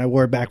chips and I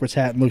wore a backwards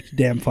hat and looked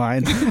damn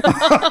fine. And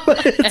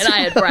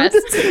I had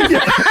breasts.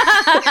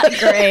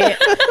 Great.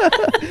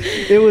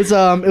 It was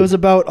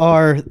about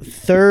our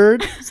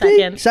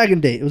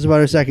second date. It was about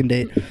our second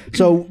date.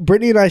 So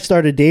Brittany and I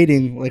started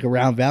dating like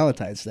around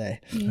Valentine's Day.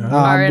 Our we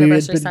had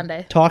anniversary been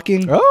Sunday.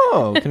 talking.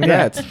 Oh,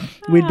 congrats.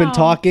 We'd been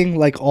talking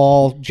like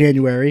all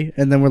January,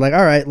 and then we're like,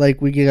 all right,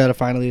 like we gotta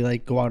finally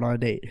like go out on a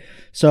date.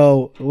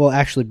 So, well,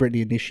 actually,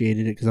 Brittany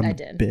initiated it because I'm a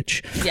did.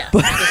 bitch. Yeah,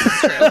 this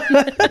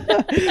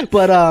is true.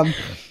 But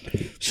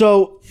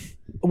so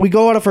we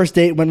go on a first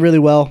date, went really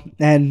well,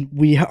 and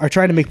we are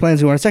trying to make plans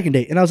to go on a second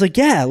date. And I was like,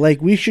 yeah,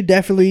 like we should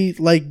definitely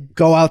like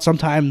go out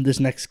sometime this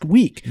next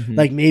week,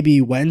 like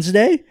maybe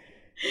Wednesday.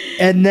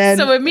 And then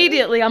So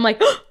immediately I'm like,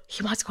 oh,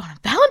 he wants to go on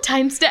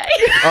Valentine's Day.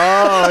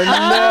 Oh, Typical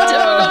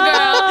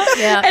no. girl.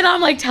 Yeah. And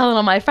I'm like telling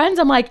all my friends,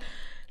 I'm like,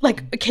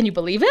 can you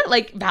believe it?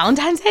 Like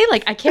Valentine's Day?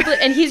 Like I can't believe.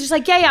 And he's just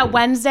like, yeah,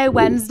 Wednesday.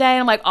 And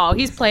I'm like, oh,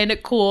 he's playing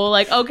it cool.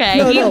 Like, okay,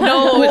 he knows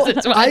Well,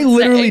 it's Wednesday. I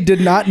literally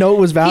did not know it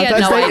was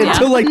Valentine's no Day idea.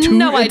 until like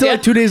No idea.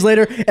 2 days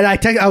later, and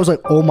I was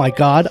like, oh my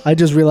god, I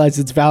just realized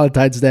it's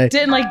Valentine's Day.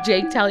 Didn't like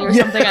Jake tell you or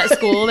something at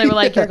school? They were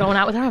like, you're going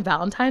out with her on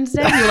Valentine's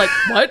Day? And you're like,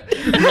 what?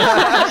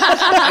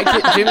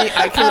 Jimmy,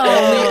 I can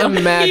only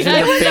imagine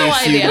I the have no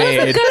face you idea. It was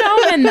a made. Good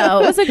omen, though.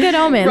 It was a good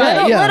omen.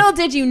 Right, yeah. Little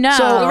did you know.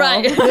 So-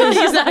 Right.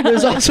 Exactly.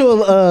 There's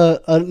also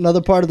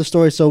another part of the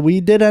story. So we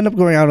did end up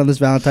going out on this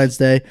Valentine's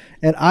Day,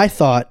 and I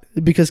thought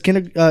because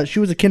she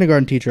was a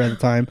kindergarten teacher at the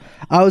time,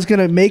 I was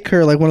gonna make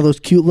her like one of those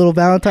cute little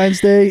Valentine's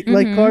Day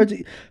like cards.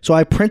 So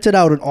I printed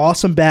out an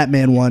awesome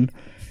Batman one,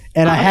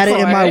 and I had it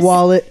in my course.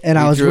 wallet, and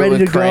I was drew it ready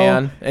with to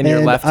crayon go. in your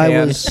and left I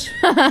hand.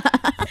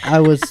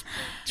 was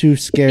too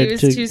scared He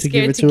was to too give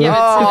scared it to to give her.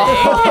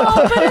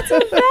 it to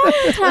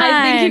me. Valentine.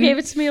 I think you gave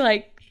it to me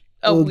like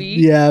a week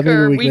yeah, maybe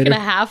or a a week week and later.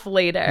 a half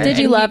later. Did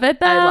you And love it,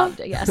 though? I loved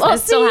it, yes. Well, I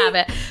still see? have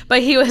it.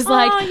 But he was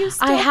like, you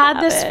still I had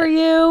have this it. for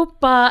you,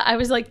 but I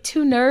was like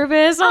too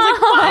nervous. I was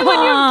like, why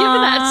wouldn't you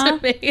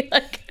have given that to me?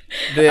 Like,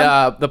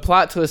 The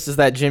plot twist is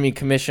that Jimmy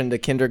commissioned a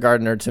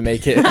kindergartner to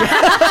make it.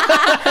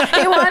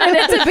 He wanted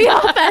it to be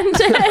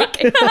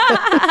authentic.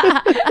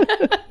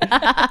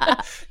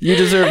 You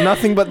deserve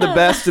nothing but the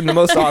best and the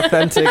most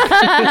authentic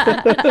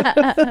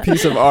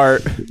piece of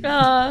art.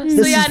 so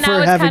This yeah, is now for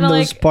it's having kind of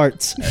those like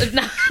parts.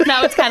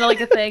 now it's kind of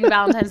like a thing.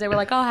 Valentine's Day, we're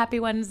like, oh, happy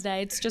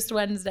Wednesday. It's just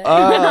Wednesday.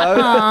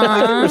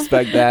 I can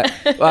respect that.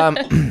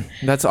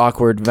 That's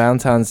awkward.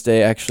 Valentine's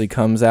Day actually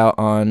comes out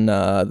on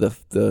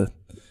the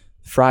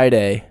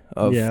Friday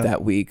of Yeah.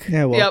 that week.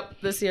 Yeah, well, Yep,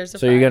 this year's.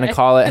 So you're gonna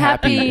call it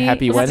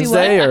Happy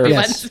Wednesday, or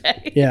Yes.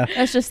 Wednesday. yeah.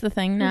 That's just the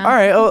thing now. all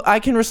right? Oh, I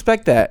can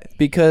respect that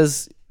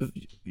because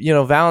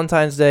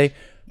Valentine's Day.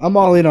 I'm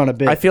all in on a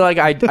bit. I feel like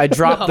I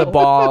dropped the No.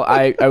 ball.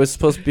 I was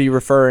supposed to be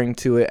referring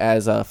to it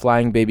as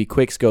Flying Baby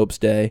Quickscopes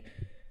Day.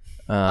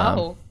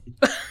 Oh,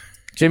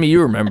 Jimmy,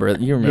 you remember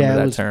yeah, it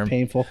that was term.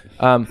 painful.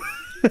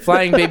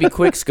 Flying Baby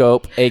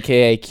Quickscope,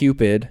 aka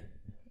Cupid.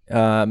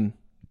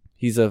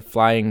 He's a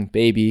flying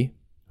baby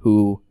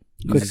who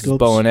uses his Quickscopes,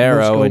 bow and no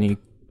arrow, scope. and he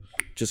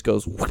just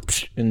goes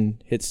whoopsh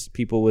and hits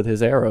people with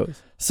his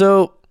arrows.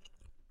 So,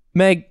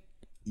 Meg,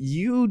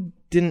 you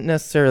didn't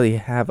necessarily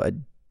have a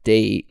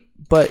date,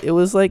 but it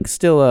was like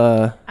still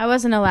a I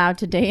wasn't allowed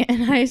to date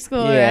in high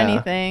school or Yeah.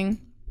 anything.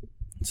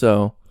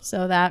 so.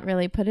 So that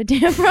really put a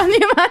damper on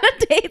the amount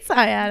of dates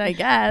I had, I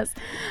guess.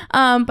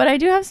 But I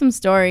do have some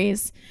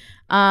stories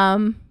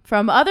from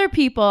other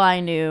people I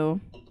knew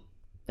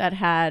that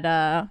had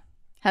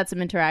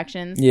some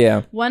interactions.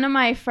 Yeah. One of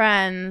my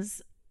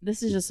friends,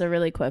 this is just a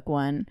really quick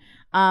one.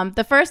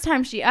 The first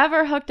time she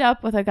ever hooked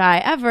up with a guy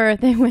ever,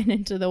 they went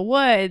into the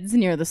woods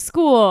near the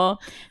school.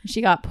 And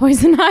she got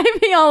poison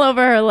ivy all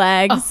over her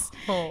legs.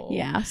 Oh.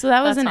 Yeah, so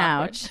that was That's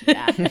an awkward.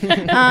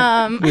 ouch.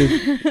 Yeah.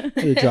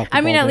 Really dropped the I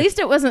mean, ball at there. least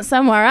it wasn't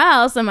somewhere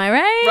else. Am I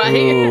right? Right.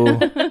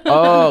 Ooh.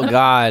 Oh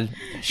God.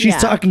 She's Yeah.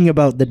 talking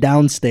about the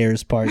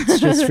downstairs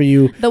parts, just for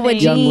you The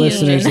Thank young Wajin.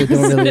 listeners that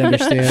don't really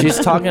understand. She's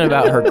talking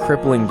about her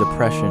crippling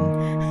depression.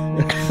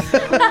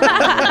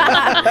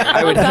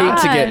 I would hate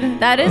to get.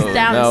 That is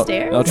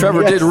downstairs. No,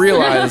 Trevor did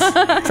realize.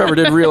 Trevor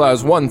did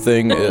realize one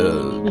thing: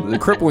 the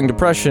crippling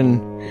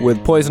depression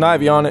with poison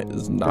ivy on it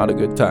is not a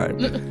good time.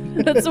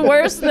 It's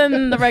worse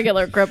than the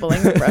regular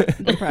crippling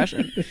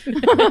depression.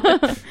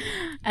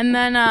 And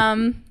then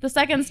the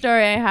second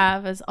story I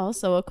have is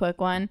also a quick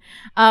one.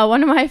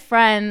 One of my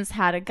friends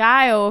had a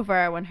guy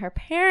over when her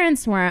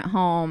parents weren't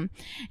home,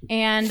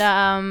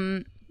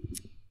 and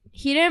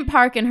he didn't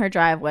park in her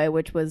driveway,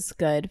 which was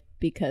good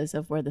because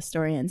of where the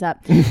story ends up.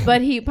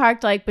 But he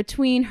parked like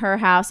between her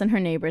house and her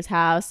neighbor's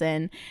house,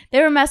 and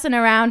they were messing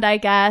around, I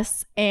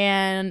guess.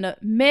 And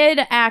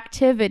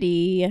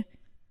mid-activity,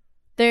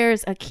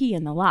 there's a key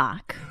in the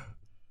lock.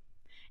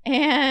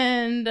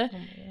 And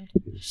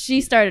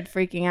she started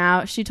freaking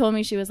out. She told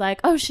me, she was like,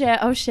 oh shit,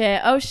 oh shit,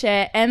 oh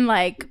shit. And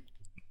like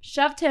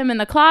shoved him in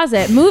the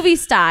closet, movie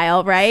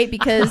style, right?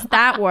 Because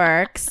that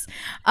works.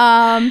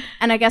 And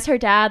I guess her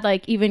dad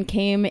like even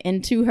came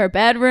into her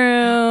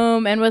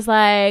bedroom and was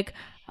like,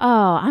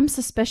 oh, I'm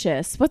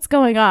suspicious. What's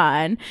going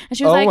on? And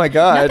she was Oh like, my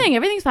God. nothing.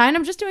 Everything's fine.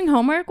 I'm just doing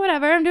homework.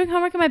 Whatever. I'm doing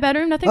homework in my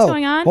bedroom. Nothing's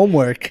going on.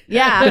 Homework.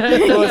 Yeah.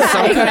 Well, it's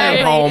some kind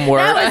of homework.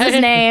 That was his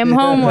name,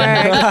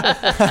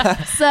 homework.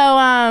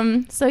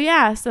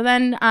 So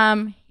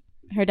then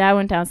her dad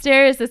went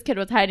downstairs. This kid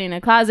was hiding in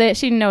a closet.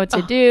 She didn't know what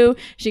to do.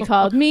 She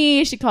called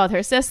me. She called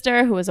her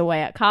sister, who was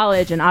away at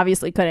college and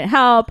obviously couldn't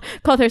help.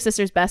 Called her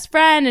sister's best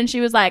friend, and she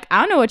was like,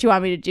 I don't know what you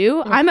want me to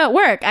do. I'm at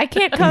work. I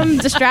can't come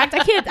distract. I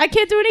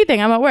can't do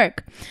anything. I'm at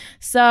work.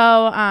 So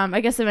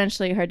I guess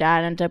eventually her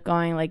dad ended up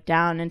going like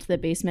down into the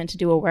basement to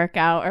do a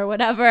workout or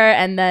whatever,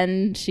 and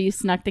then she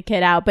snuck the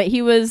kid out. But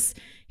he was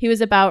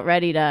about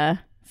ready to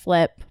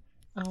flip.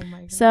 Oh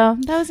my god. So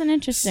that was an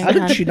interesting How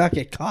did one. she not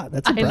get caught?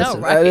 That's I know,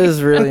 impressive. right? That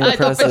is really I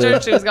thought for impressive.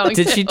 sure she was going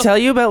Did to. she tell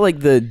you about like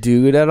the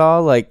dude at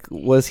all? Like,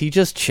 was he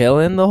just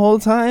chilling the whole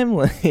time?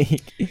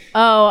 Like,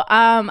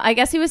 I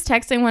guess he was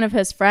texting one of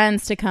his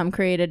friends to come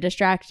create a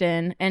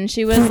distraction, and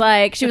she was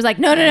like,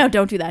 no,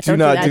 don't do that. Don't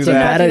do not that. do Do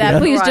that. not do that.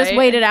 Please just Right.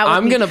 wait it out.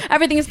 I'm with me. gonna-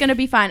 Everything is gonna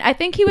be fine. I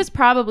think he was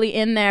probably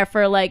in there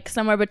for like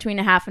somewhere between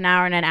a half an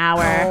hour and an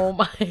hour. Oh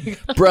my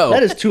god. bro,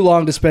 That is too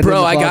long to spend. in bro,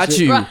 the I got closet.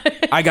 you.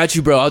 I got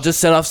you, bro. I'll just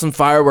set off some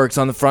fireworks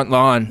on the front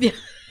lawn.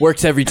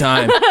 Works every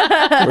time.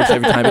 Works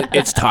every time.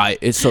 It's tight.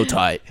 It's so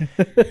tight.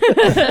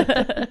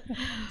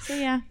 So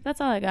yeah,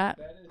 that's all I got.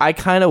 I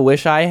kind of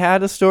wish I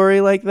had a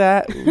story like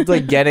that,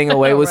 like getting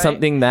away with Right.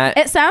 something that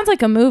It sounds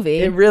like a movie.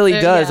 it really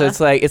does. Yeah.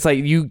 It's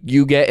like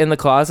you get in the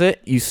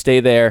closet, you stay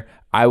there.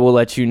 I will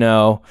let you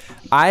know.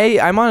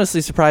 I'm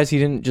honestly surprised he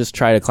didn't just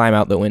try to climb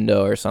out the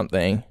window or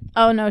something.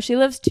 Oh no, she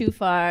lives too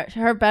far.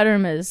 Her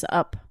bedroom is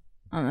up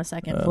on the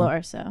second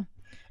floor. So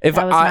If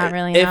that was I not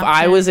really an if I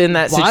option. was in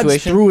that Vlods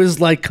situation, threw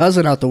his like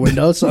cousin out the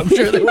window, so I'm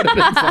sure they would have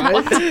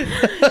been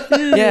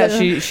fine.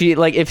 yeah, she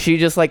like if she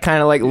just like kind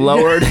of like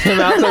lowered him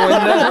out the window.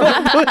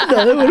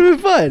 No, that would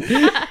have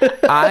been fine.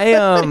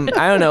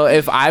 I don't know,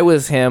 if I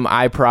was him,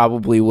 I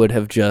probably would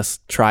have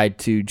just tried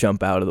to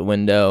jump out of the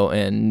window,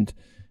 and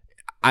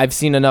I've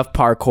seen enough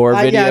parkour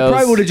videos. Yeah, I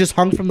probably would have just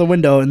hung from the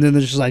window and then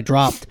just like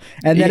dropped,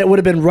 and then it would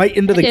have been right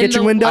into the In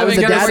kitchen the- window. I was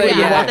and the gonna dad say, would have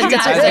yeah. watched The it.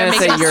 dad I was gonna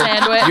making say a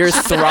sandwich. your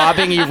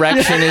throbbing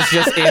erection is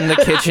just in the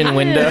kitchen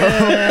window,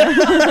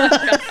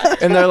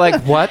 and they're like,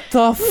 "What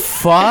the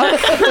fuck?"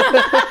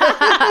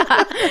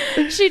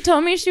 She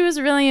told me she was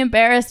really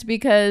embarrassed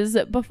because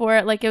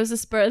before, like, it was a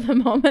spur of the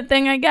moment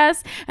thing, I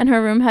guess, and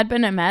her room had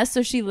been a mess,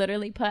 so she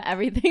literally put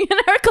everything in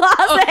her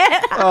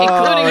closet,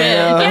 Including him.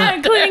 no. yeah,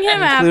 including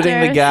him Including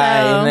after. the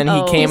guy, so and then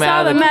he came he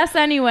out saw of the mess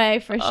anyway,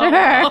 for sure.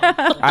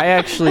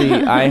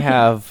 I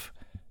have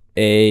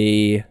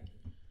a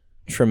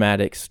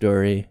traumatic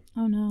story.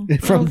 Oh no.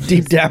 From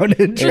deep down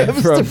in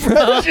Trev's from-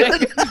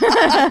 depression.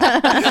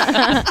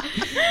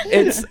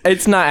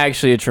 It's not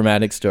actually a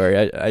traumatic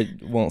story. I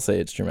won't say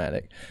it's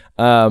traumatic.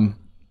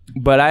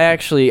 But I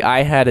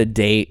had a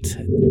date.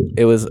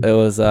 It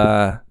was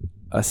a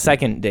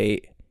second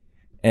date,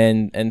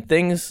 and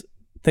things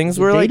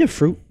were Date like of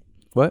fruit.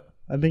 what?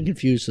 I've been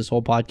confused this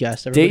whole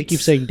podcast. Everybody Dates-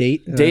 keeps saying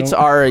date. and I Dates don't-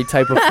 are a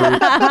type of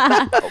fruit.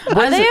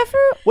 Are they a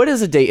fruit? What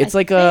is a date? It's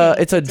like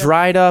it's a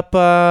dried up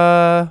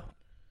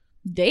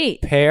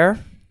Date. pear.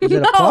 Is it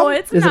a No, plum?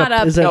 it's Is it not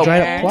a Is it No, a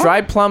dried pear. up plum?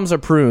 dried plums are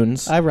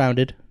prunes. I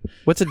rounded.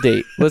 What's a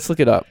date? Let's look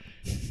it up.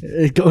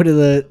 Go to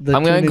the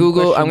I'm gonna tune-in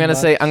Google. I'm question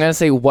gonna box.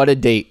 say what a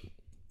date.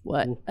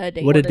 What a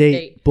date. What a a date,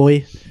 date.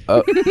 boy.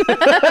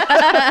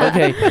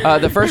 Okay.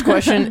 The first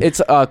question. It's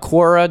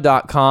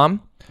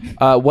Quora.com.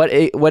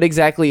 What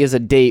exactly is a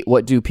date?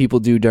 What do people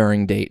do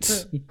during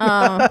dates?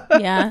 Oh,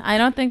 yeah. I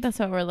don't think that's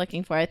what we're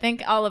looking for. I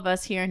think all of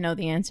us here know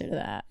the answer to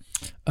that.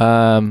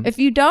 If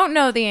you don't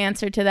know the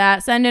answer to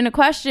that, send in a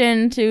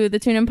question to the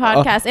Tune In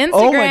Podcast Instagram.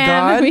 oh my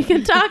God. We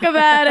can talk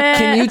about it.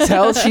 Can you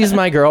tell she's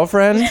my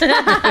girlfriend?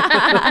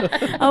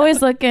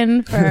 Always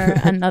looking for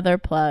another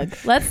plug.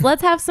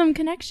 Let's have some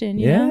connection.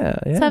 You know? Yeah,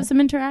 Let's yeah. have some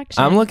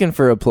interaction. I'm looking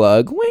for a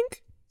plug.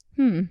 Wink.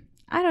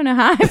 I don't know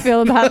how I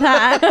feel about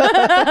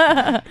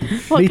that.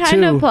 What Me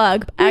kind of too.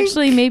 plug?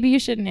 Actually, maybe you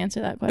shouldn't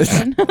answer that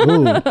question.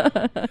 Ooh.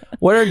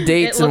 What are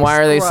dates It and why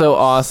looks are they so gross.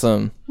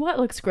 awesome? What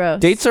looks gross?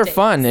 Dates are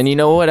fun, and you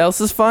know what else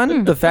is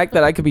fun? The fact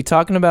that I could be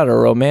talking about a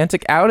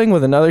romantic outing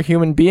with another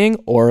human being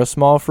or a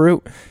small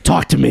fruit.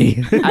 Talk to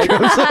me.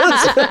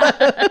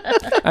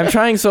 I'm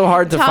trying so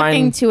hard to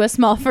Talking find. to a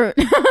small fruit.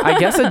 I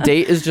guess a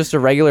date is just a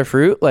regular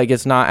fruit. Like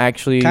it's not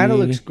actually. Kind of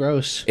looks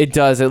gross. It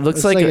does. It looks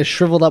It's like. like a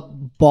shriveled up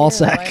ball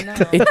sack.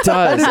 It does.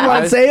 I didn't I want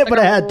to was, say it, but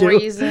I had to.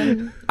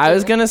 Raisin. I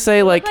was gonna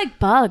say like. like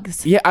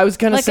bugs. Yeah, I was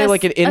gonna Like say a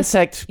like an s- a s-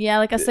 insect. Yeah,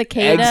 like a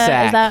cicada.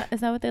 Exact. Is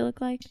that what they look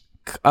like?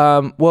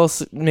 Well,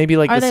 maybe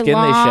like Are the they skin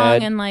long they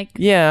shed. and like?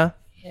 Yeah.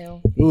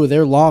 Ooh,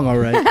 they're long, all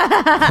right.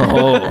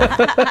 Oh.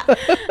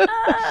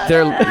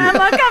 They're I'm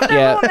uncomfortable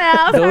Yeah,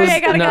 now. Sorry, those- I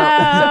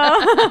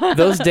gotta go.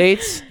 those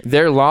dates.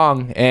 They're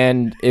long,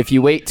 and if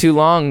you wait too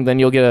long, then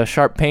you'll get a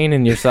sharp pain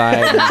in your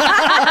side.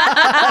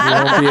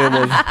 And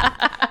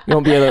you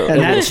won't be able.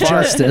 And that's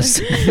justice.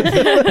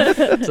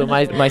 So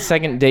my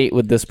second date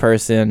with this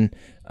person,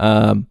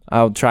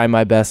 I'll try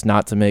my best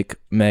not to make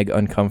Meg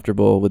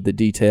uncomfortable with the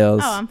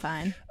details. Oh, I'm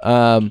fine.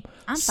 I'm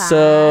fine.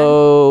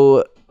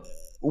 So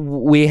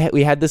we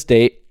had this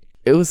date.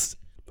 It was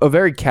a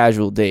very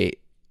casual date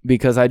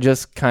because I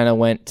just kind of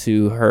went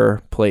to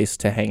her place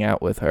to hang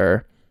out with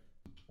her.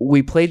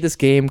 We played this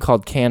game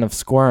called Can of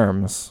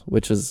Squirms,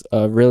 which is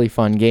a really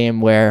fun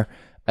game where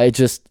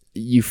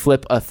you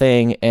flip a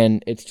thing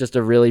and it's just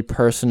a really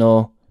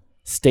personal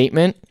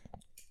statement.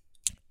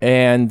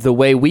 And the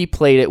way we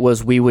played it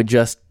was we would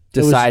just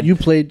decide. You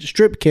played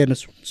strip can of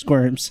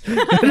squirms.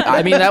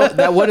 I mean,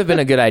 that would have been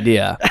a good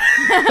idea.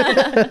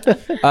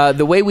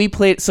 The way we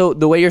played, so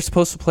the way you're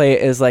supposed to play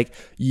it is like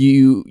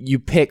you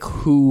pick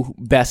who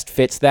best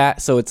fits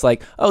that. So it's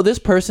like, oh, this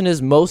person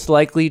is most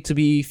likely to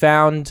be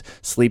found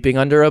sleeping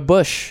under a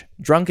bush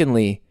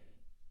drunkenly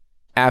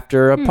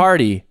after a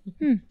party.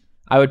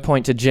 I would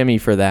point to Jimmy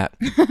for that.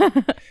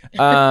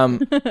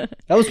 That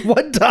was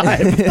one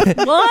time.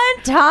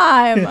 One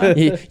time.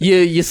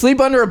 You sleep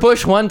under a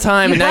bush one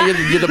time, and now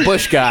you're the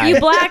bush guy. You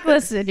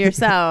blacklisted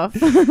yourself.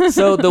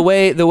 So the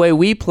way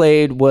we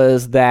played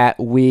was that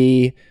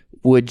we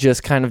would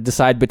just kind of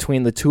decide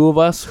between the two of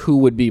us who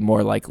would be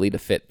more likely to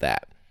fit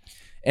that.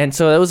 And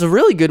so that was a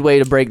really good way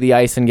to break the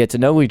ice and get to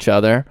know each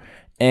other,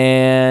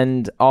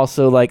 and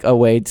also like a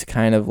way to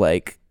kind of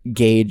like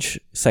gauge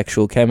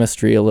sexual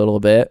chemistry a little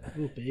bit.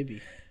 Oh,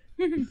 baby.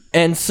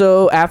 And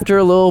so after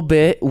a little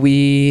bit,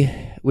 we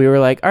were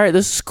like, all right,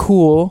 this is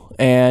cool.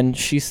 And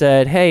she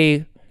said,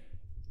 hey,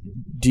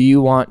 do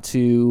you want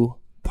to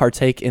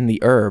partake in the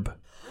herb?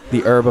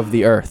 the herb of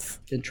the earth.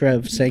 And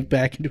Trev sank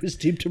back into his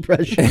deep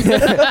depression.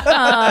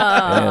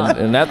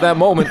 And at that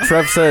moment,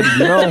 Trev said,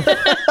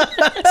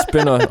 it's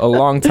been a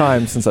long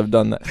time since I've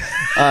done that.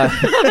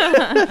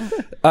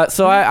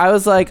 So I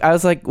was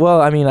like,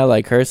 well, I mean, I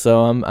like her,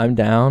 so I'm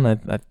down.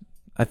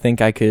 I think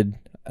I could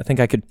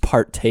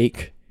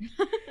partake.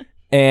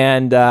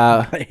 And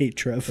I hate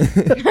Trev.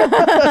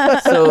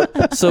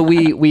 so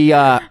we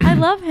I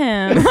love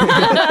him.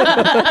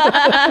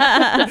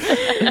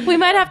 We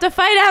might have to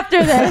fight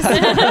after this.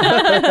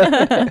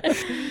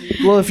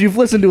 Well, if you've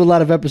listened to a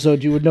lot of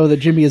episodes, you would know that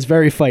Jimmy is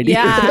very fighty.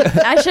 Yeah,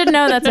 I should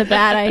know that's a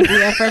bad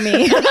idea for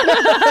me.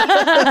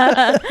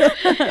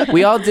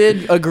 We all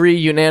did agree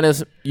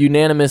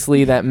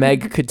unanimously that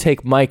Meg could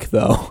take Mike,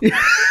 though.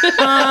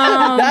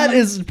 That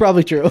is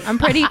probably true. I'm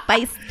pretty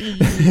feisty.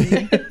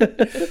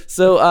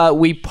 So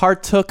we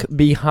partook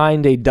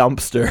behind a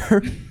dumpster.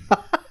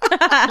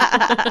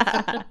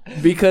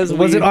 Because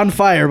Was it on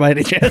fire by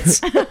any chance?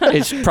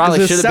 It probably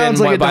 'Cause it should have sounds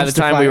been like a by the dumpster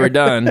time we fire. were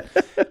done.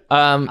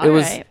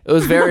 It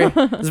was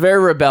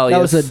very rebellious.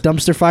 That was a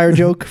dumpster fire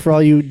joke for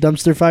all you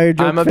dumpster fire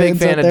joke I'm a big fans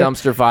fan out of there.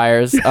 dumpster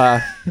fires.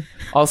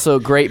 Also,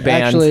 great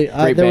band. Actually,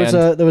 great there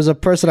band. was a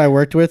person I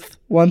worked with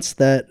once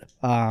that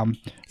was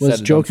Said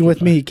a joking dumpster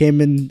with me. He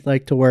came in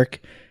to work,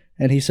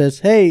 and he says,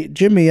 "Hey,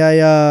 Jimmy,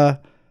 I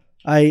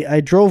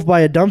drove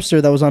by a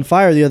dumpster that was on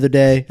fire the other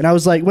day, and I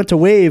was like, went to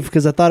wave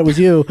because I thought it was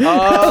you." I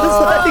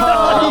was like,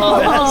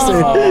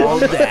 "Oh,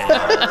 you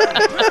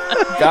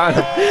bastard." Got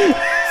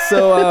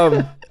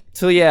him.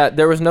 So yeah,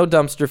 there was no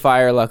dumpster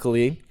fire,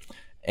 luckily,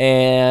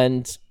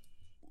 and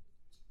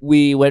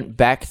we went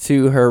back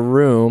to her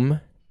room,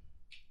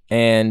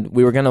 and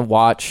we were gonna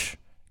watch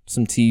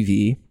some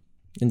TV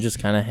and just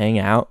kind of hang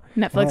out.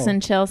 Netflix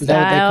and chill Is that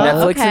what they style.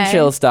 call it? Netflix and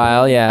chill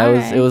style. Yeah, All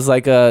it was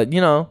like a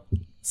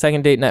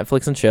second date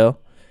Netflix and chill,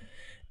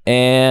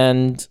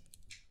 and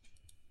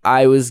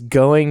I was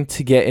going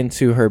to get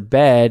into her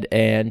bed,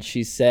 and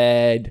she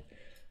said,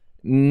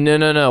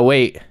 No,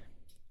 wait.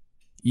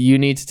 You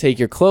need to take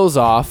your clothes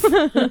off.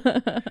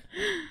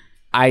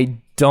 I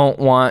don't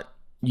want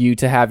you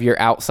to have your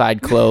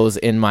outside clothes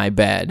in my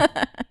bed.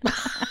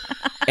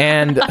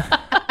 And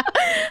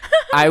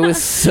I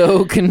was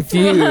so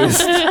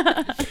confused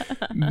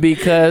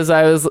because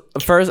I was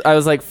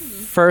like,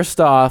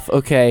 first off,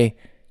 okay,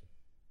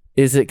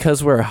 is it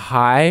because we're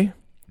high?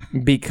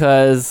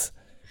 Because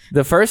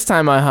the first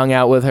time I hung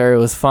out with her, it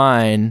was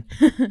fine.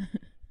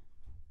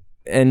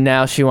 And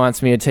now she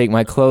wants me to take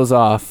my clothes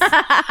off.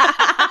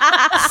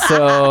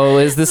 So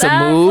is this a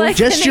Sounds move? like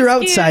Just an your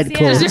excuse, outside yeah.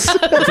 clothes.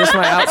 Just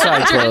my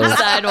outside clothes.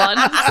 Inside one.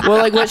 Well,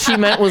 like what she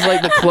meant was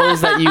like the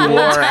clothes that you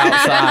wore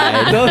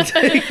outside. Don't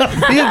take off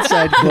the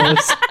inside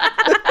clothes.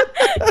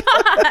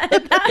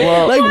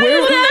 Well, Like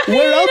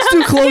where else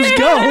do clothes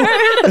go?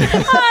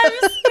 I'm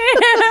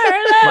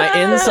scared. my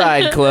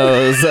inside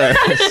clothes are...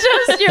 It's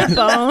just your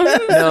bones.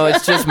 No,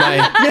 it's just my...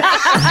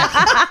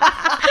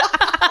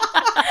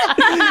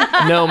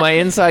 No, my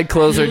inside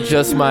clothes are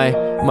just my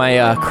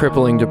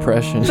crippling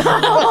depression.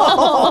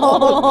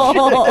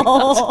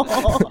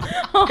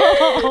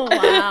 Oh,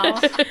 wow.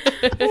 Keep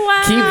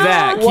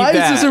that. Keep Why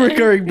that. is this a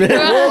recurring bit?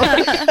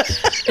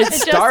 It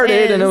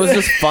started and it was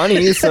just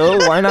funny, so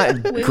why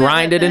not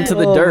grind it into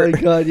the Oh dirt?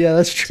 my god, yeah,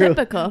 that's true.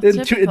 Typical,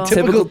 In typical.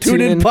 typical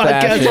tune-in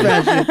podcast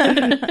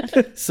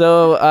fashion.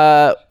 So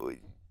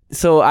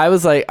I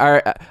was like,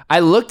 I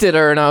looked at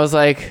her and I was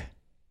like,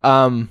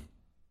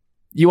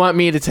 you want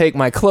me to take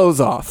my clothes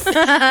off?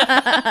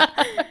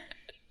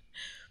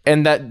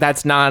 And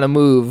that's not a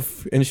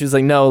move. And she was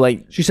like, no,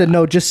 like, She said,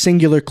 "No, just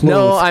singular clothes."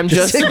 no, I'm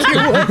just Just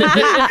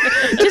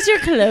your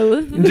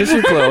clothes. just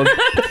your clothes.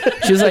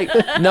 She was like,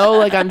 no,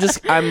 like I'm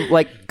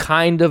like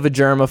kind of a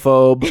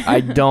germaphobe.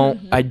 I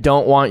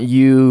don't want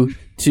you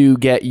to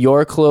get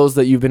your clothes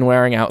that you've been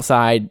wearing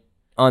outside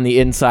on the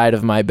inside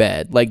of my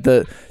bed. Like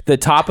the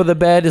top of the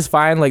bed is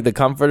fine, like the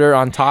comforter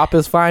on top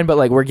is fine, but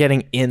like we're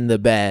getting in the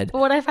bed. But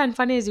what I find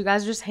funny is you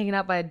guys are just hanging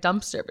out by a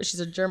dumpster, but she's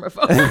a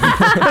germaphobe.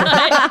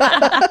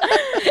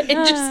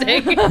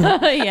 Interesting.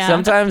 Yeah.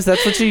 Sometimes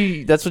that's what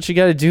you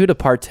got to do to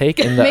partake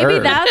in the Maybe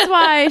herb. that's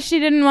why she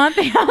didn't want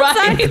the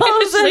outside Right.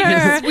 clothes in Like,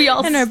 her, we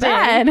all in her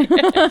stay.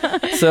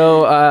 bed.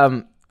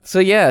 So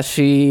yeah,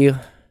 she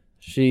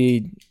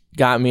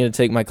got me to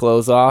take my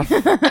clothes off,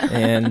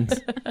 and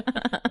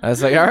I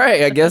was like, all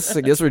right, I guess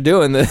we're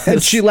doing this.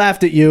 And she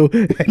laughed at you,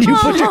 and you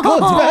put your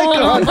clothes back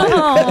on.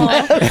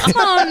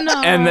 Oh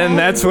no. And then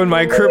that's when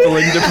my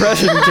crippling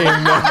depression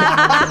came down.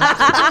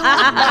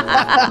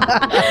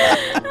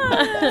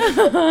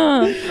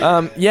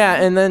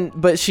 Yeah, and then,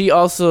 but she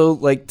also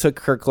like took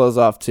her clothes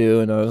off too,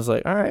 and I was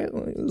like, all right,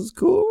 well, this is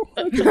cool.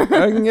 I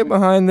can get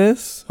behind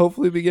this.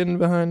 Hopefully be getting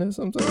behind this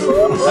sometime.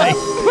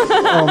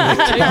 Oh my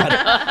god,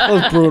 that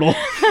was brutal.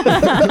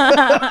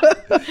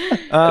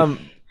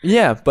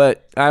 Yeah,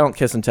 but I don't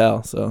kiss and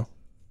tell, so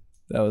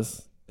that was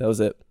it. That was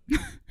it.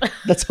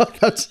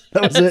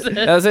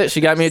 That was it.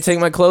 She got me to take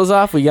my clothes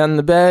off. We got in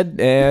the bed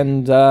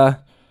and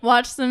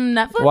Watch some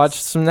Netflix.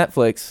 watched some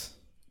Netflix.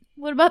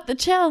 What about the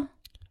chill?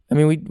 I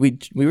mean,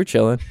 we were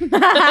chilling.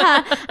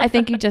 I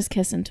think you just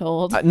kiss and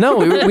told. No,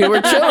 we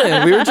were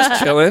chilling. We were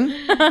just chilling.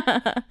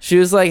 She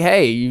was like,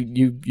 "Hey,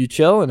 you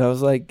chill?" And I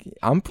was like,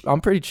 "I'm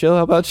pretty chill.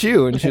 How about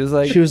you?" And she was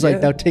like,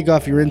 like, "Now take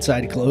off your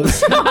inside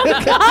clothes."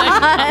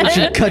 God.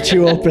 She'd cut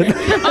you open.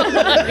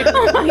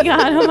 Oh my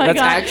God. That's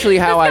actually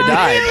how I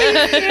died.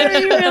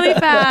 Really, really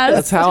fast.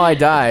 That's how I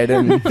died,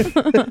 and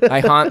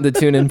I haunt the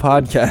Tune In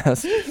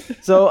podcast.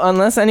 So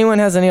unless anyone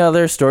has any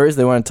other stories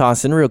they want to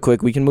toss in real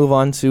quick, we can move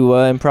on to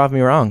Improv Me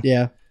Wrong.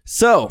 Yeah.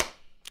 So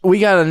we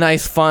got a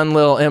nice, fun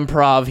little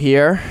improv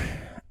here.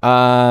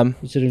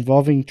 Is it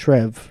involving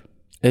Trev?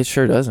 It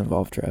sure does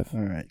involve Trev. All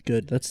right,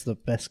 good. That's the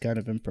best kind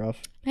of improv.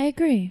 I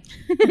agree.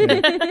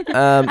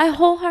 I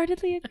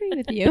wholeheartedly agree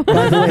with you.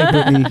 By the way,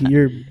 Brittany,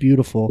 you're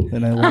beautiful,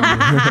 and I love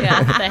you.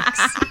 Yeah, thanks.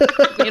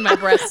 Me and my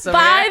breasts over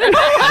By here. the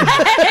way.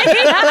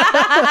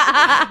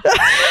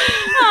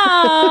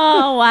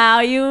 Oh, wow.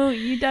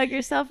 You dug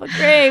yourself a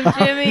grave,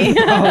 Jimmy.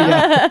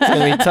 It's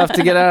gonna be tough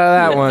to get out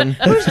of that one.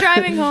 Who's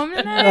driving home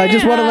tonight? I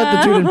just want to let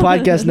the Tune In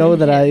podcast know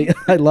that I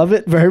love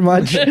it very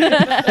much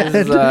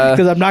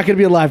because I'm not going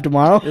to be alive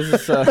tomorrow. This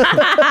is,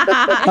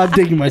 I'm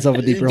digging myself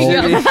a deeper hole.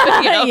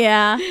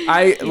 Yeah.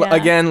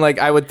 Again, like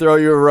I would throw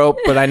you a rope,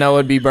 but I know it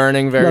would be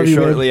burning very Love you,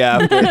 shortly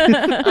after.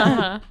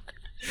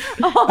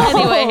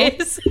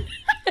 Anyways.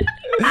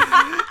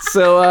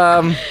 So,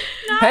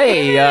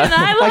 hey,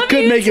 I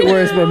could make it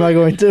worse, but I'm not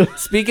going to.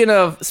 speaking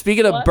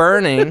of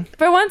burning,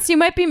 For once, you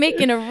might be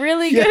making a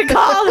really good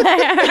call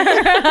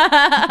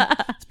there.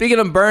 speaking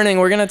of burning,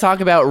 we're gonna talk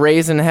about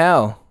Raisin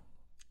Hell.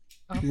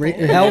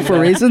 Hell for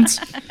raisins?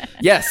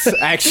 Yes,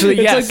 actually,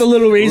 It's yes. like the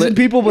little raisin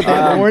people, but they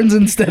have horns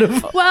instead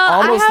of. Well,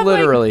 Almost I have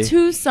literally. like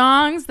 2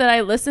 songs that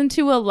I listen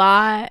to a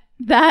lot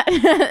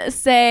that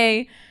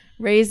say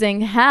raising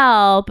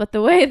hell, but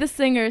the way the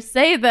singers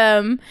say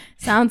them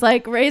sounds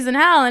like raising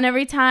hell. And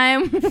every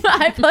time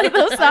I play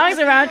those songs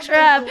around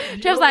Trev's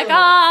like,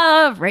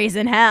 oh,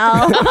 raising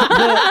hell. The,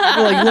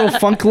 like little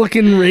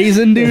funk-looking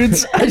raisin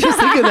dudes. I just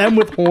think of them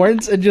with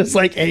horns and just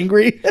like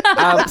angry.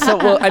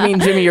 Well, I mean,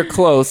 Jimmy, you're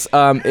close.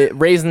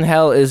 Raisin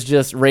Hell is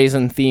just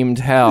raisin-themed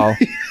hell,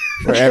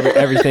 where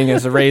everything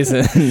is a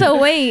raisin. So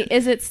wait,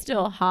 is it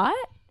still hot?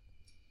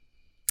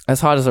 As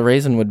hot as a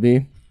raisin would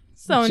be.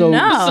 So So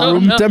no.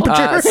 room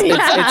temperature.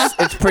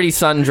 It's pretty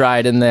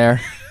sun-dried in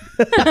there.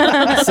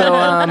 So,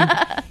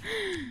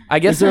 I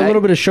guess Is there a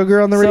little bit of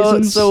sugar on the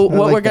raisins? So I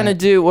what like we're gonna that.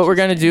 do? What we're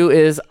gonna do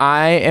is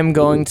I am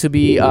going to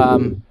be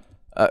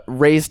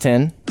raised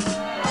tin.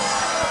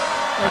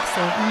 Like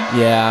Satan.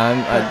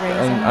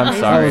 Yeah, I'm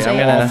sorry. Raisin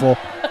I'm Satan.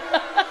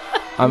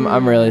 gonna.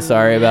 I'm really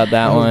sorry about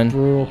that one.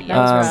 Brutal.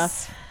 That's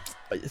rough.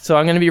 So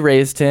I'm gonna be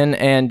raised tin,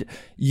 and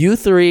you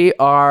 3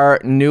 are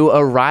new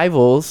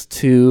arrivals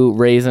to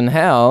Raisin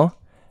Hell.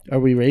 Are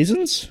we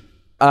raisins?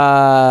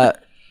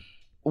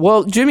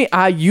 Well, Jimmy,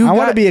 I want to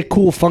got be a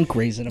cool funk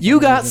raisin. if you I'm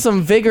a got raisin.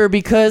 some vigor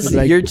because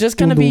Like, you're just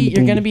gonna dum, be dum,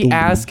 you're gonna be dum,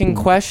 asking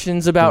dum,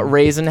 questions about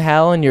Raisin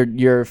Hell and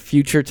your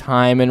future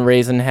time in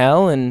Raisin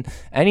Hell and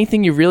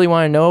anything you really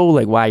want to know,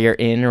 like why you're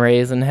in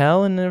Raisin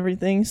Hell and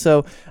everything.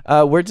 So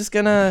we're just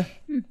gonna.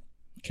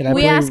 Can I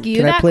We play, ask you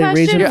can I that play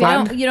question. Raisin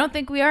Funk? You don't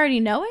think we already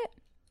know it?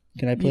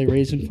 Can I play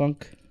Raisin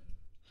Funk?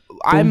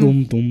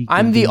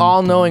 I'm the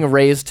all-knowing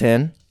raised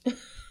tin.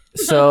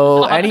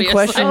 So any Obviously.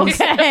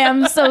 questions? Okay,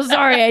 I'm so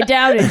sorry. I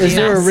doubted Is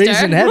you. there a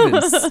Raisin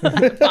Heavens?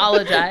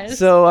 Apologize.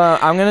 So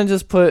I'm gonna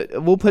just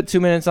we'll put 2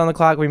 minutes on the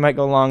clock. We might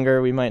go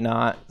longer. We might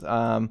not.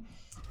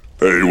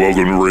 Hey,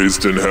 welcome to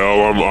Raised in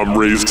Hell. I'm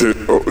Raised in...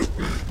 Oh,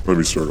 let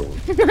me start over.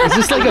 Is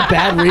this like a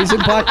bad raisin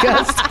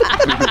podcast?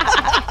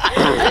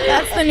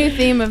 That's the new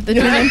theme of the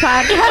Dreaming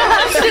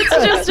Podcast.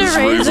 It's just a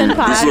raisin This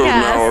is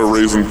now podcast. a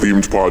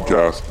raisin-themed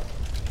podcast.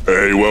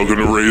 Hey, welcome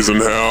to Raised in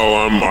Hell.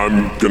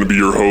 I'm gonna be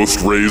your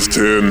host, Raised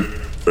Tin.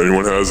 If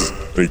anyone has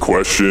any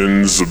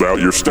questions about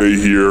your stay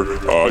here,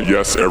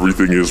 yes,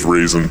 everything is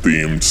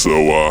raisin-themed.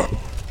 So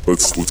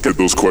let's get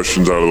those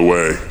questions out of the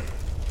way.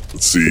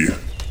 Let's see.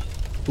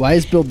 Why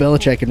is Bill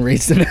Belichick in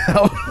Raised in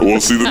Hell?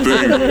 Well, see,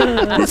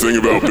 the thing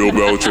about Bill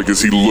Belichick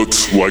is he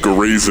looks like a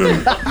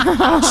raisin.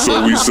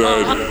 So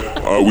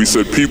we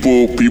said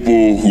people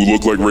who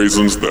look like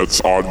raisins, that's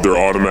odd. They're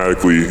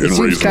automatically in It Raisin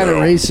seems kind of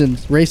Hell.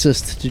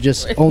 racist to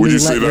just only Would you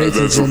let say that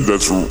raisins in.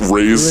 that's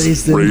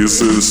racist?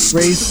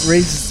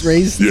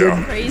 Raised.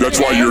 Yeah, that's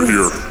why you're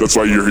here. That's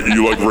why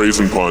you like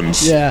raisin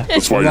puns. Yeah.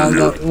 That's why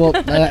you're here. Well,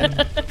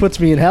 that puts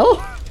me in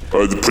hell.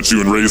 It puts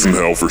you in Raisin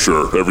Hell for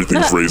sure.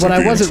 Everything's raisin But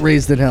I themed. wasn't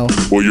raised in hell.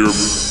 Well, you're.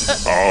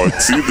 Oh,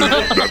 see,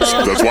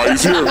 that's why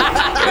he's here.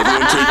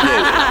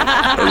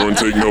 Everyone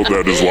take note.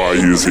 That is why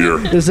he is here.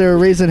 Is there a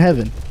raisin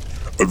heaven?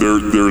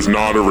 There's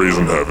not a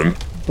raisin heaven.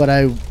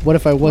 But what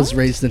if I was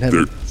raised in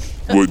heaven?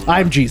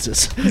 I'm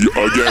Jesus.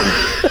 Again,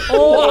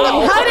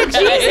 How did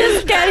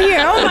Jesus get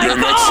here? Oh my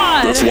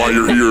God. that's why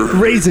you're here.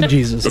 Raisin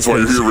Jesus. That's why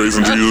you're here,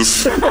 Raisin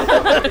Jesus.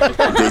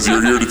 Because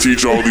you're here to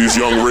teach all these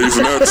young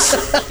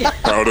raisinettes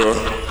how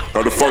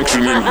to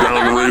function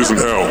down in Raisin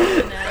Hell.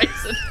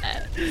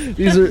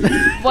 These are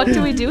What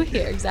do we do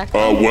here exactly?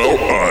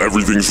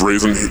 Everything's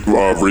raisin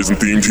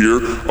themed here.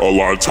 A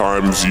lot of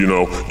times,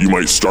 you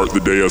might start the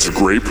day as a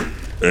grape,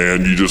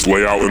 and you just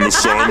lay out in the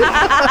sun,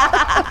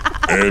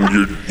 and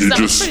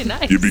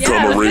you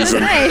become a raisin.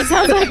 Nice.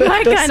 Sounds like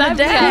my kind of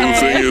The day.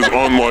 thing is,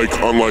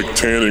 unlike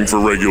tanning for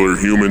regular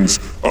humans,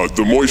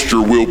 the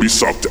moisture will be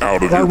sucked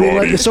out of your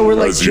body. so we're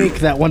like as you- Jake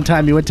that one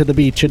time he went to the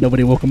beach and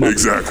nobody woke him up.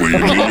 Exactly. You'll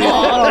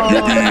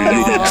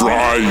be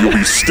dry. You'll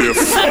be stiff.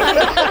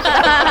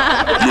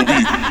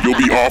 You'll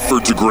be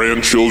offered to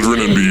grandchildren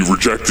and be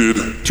rejected.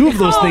 Two of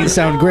those things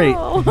sound great.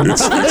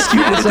 It's a good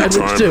sandwich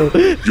time.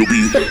 too.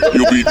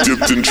 You'll be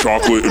dipped in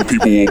chocolate, and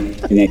people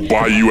will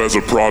buy you as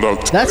a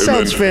product. That And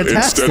sounds then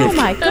fantastic. Oh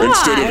my God.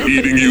 Instead of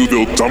eating you,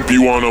 they'll dump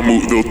you on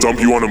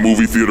a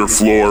movie theater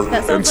floor That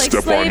and sounds like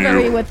step on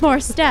slavery you. with more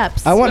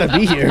steps. I want to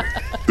be here.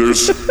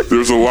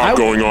 There's a lot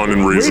going on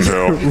in Raisin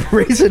Hell.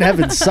 Raisin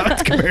Heaven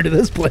sucked compared to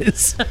this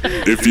place.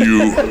 If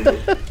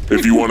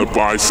you want to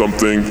buy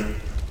something,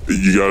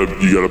 you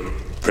gotta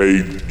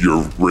pay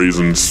your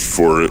raisins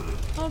for it.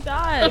 Oh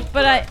God.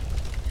 But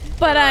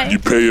I. You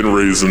pay in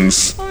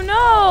raisins. Oh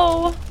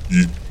no.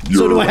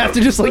 So do I have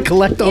to just like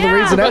collect all the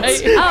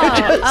Raisinets?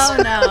 Oh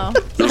no.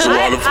 There's a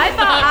lot of. I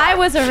thought I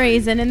was a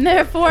raisin, and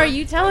therefore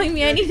you telling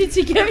me I needed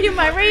to give you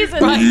my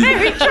raisins is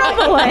very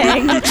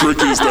troubling. The trick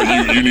is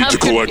that you need to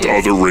collect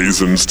other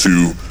raisins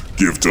to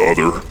give to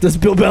other. Does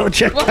Bill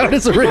Belichick count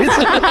as a raisin?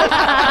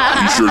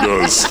 He sure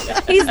does.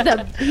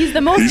 He's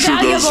the most He sure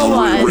does. valuable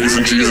one.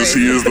 Raisin Jesus,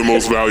 he is the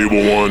most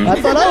valuable one. I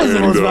thought I was the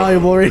most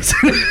valuable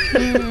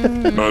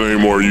raisin. Not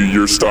anymore.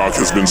 Your stock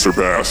has been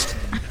surpassed.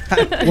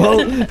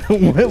 Well,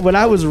 when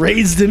I was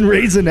raised in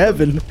Raisin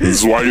Heaven,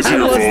 This is why he's here,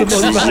 was the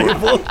folks. most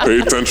valuable. Pay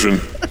attention.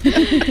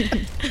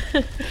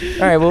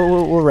 All right,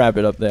 we'll wrap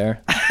it up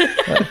there.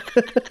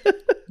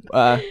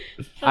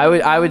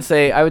 I would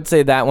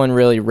say that one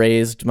really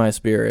raised my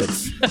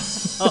spirits.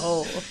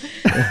 Oh.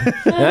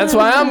 That's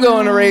why I'm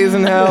going to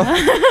Raisin Hell.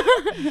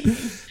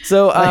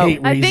 So I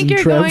hate I think Raisin you're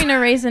Trev. going to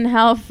Raisin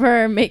Hell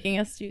for making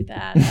us do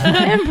that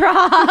improv.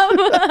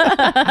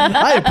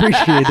 I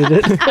appreciated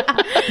it.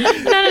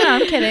 No,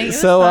 I'm kidding. It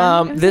was so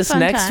fun. It was a this fun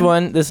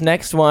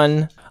next time.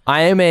 one,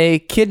 I am a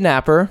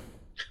kidnapper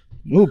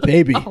Ooh,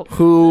 baby.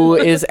 who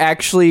is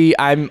actually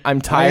I'm I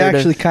tired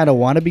actually of kind of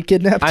want to be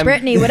kidnapped.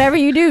 Brittany, whatever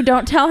you do,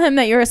 don't tell him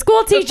that you're a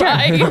school teacher.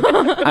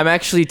 I'm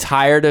actually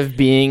tired of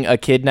being a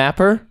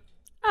kidnapper,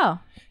 Oh,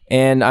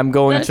 and I'm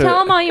going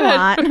tell him to all you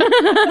want.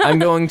 I'm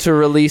going to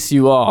release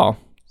you all.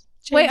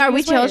 Wait, are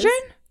we Changing his ways.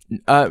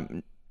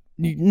 children?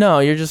 No,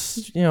 you're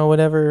just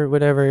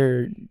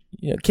whatever.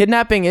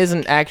 Kidnapping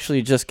isn't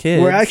actually just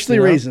kids. We're actually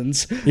you know?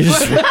 raisins. You're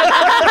just-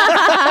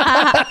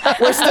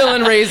 We're still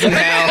in Raisin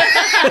now.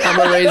 I'm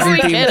a Raisin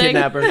themed kidding?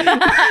 kidnapper.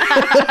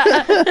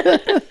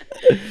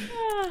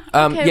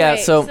 Okay, yeah.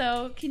 wait,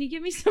 So can you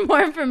give me some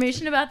more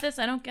information about this?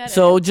 I don't get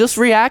so it. just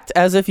react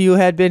as if you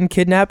had been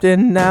kidnapped,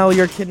 and now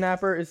your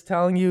kidnapper is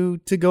telling you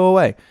to go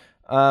away.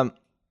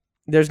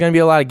 There's going to be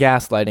a lot of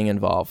gaslighting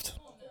involved.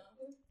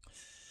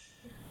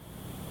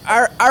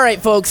 All right,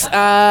 folks.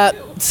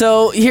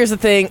 So here's the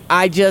thing.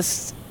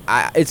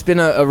 It's been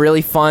a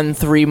really fun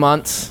 3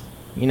 months.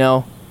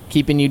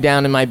 Keeping you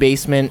down in my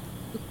basement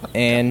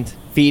and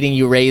feeding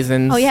you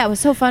raisins. Oh yeah, it was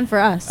so fun for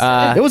us.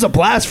 It was a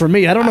blast for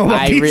me. I don't know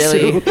about I these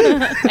really- two.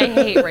 I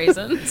hate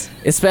raisins.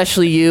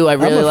 Especially you. I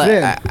really a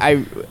like.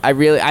 fan.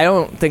 I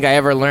don't think I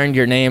ever learned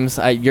your names.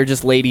 You're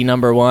just lady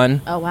number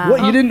one. oh wow.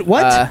 What, you didn't?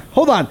 What?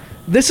 Hold on.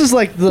 This is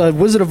like the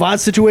Wizard of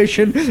Oz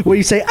situation where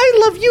you say,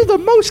 I love you the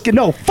most.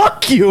 No,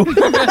 fuck you. No,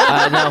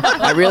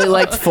 I really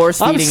liked force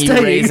I'm feeding you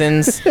staying.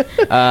 raisins.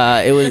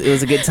 It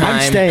was a good time.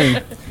 I'm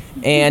staying.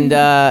 And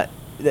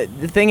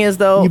the thing is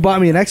though, You bought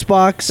me an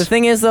Xbox. the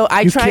thing is though,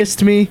 I you tried.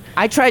 kissed me.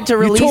 I tried to You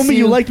release told me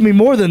you liked me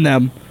more than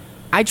them.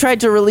 I tried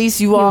to release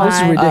you all. This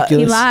is lied. ridiculous.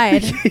 He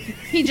lied.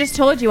 He just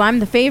told you I'm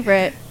the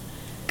favorite.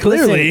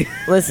 Clearly.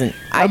 Listen.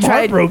 I I'm tried.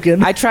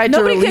 heartbroken. I tried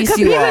Nobody to can release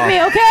compete you all. with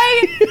me,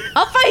 okay?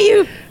 I'll fight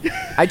you.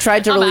 I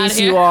tried to I'm release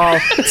outta you here.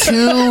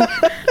 all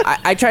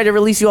I tried to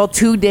release you all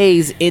 2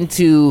 days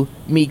into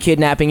me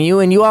kidnapping you,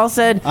 and you all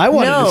said, I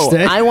wanted to no,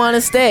 stay." I want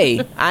to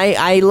stay.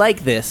 I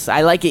like this.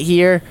 I like it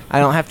here. I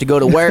don't have to go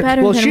to work.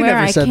 Better Well, than she where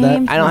never I said that.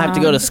 came I don't have to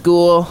go to from.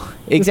 school.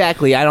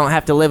 Exactly. I don't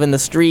have to live in the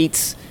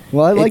streets.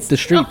 Well, I like It's- the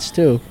streets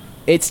too.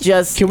 It's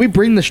just, Can we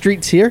bring the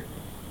streets here?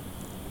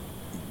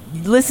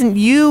 listen,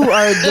 you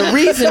are the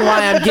reason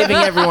why I'm giving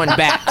everyone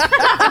back.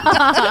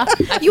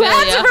 You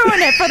had to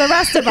ruin it for the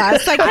rest of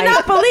us. I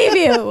cannot believe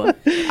you.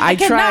 I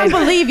Cannot tried.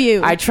 believe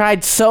you. I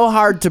tried so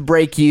hard to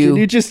break Can you.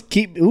 you just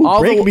keep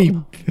all break the,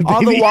 me, all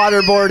the baby?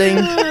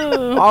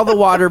 waterboarding, all the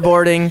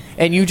waterboarding,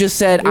 and you just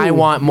said, "I Ooh,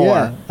 want more."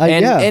 yeah,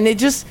 and yeah.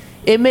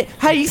 and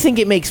how do you think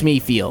it makes me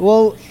feel?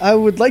 Well, I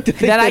would like to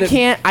think that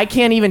that I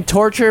can't even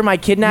torture my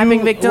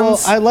kidnapping victims. Well,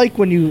 I like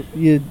when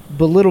you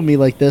belittle me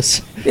like this.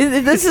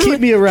 This is keep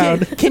me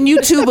around. Can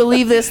you two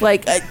believe this?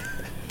 Like,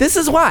 This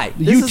is why.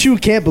 You two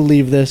can't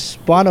believe this.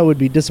 Bono would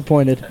be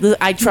disappointed.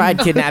 I tried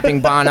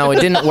kidnapping Bono.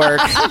 It didn't work.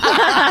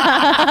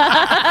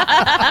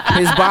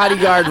 His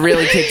bodyguard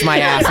really kicked my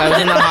ass. I was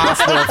in the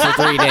hospital for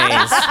 3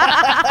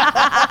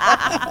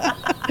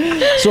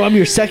 days. So I'm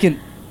your second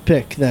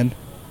pick then.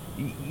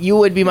 You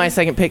would be my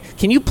second pick.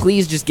 Can you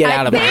please just get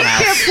out of my I think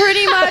house? you're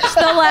pretty much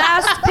the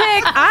last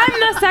pick. I'm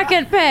the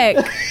second pick.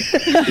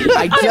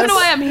 I don't know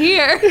why I'm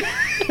here.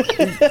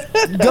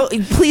 Go,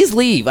 please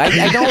leave. I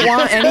don't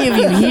want any of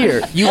you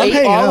here. You ate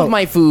hanging all out. of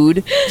my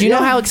food. Do you know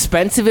how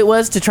expensive it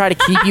was to try to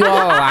keep you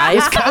all alive?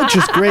 This couch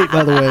is great,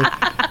 by the way.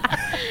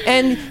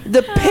 And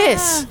the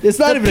piss. It's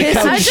not the even a piss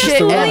couch, and it's just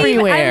shit a rug.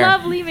 everywhere. I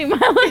love leaving my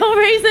little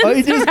raisins Oh,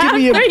 you just give around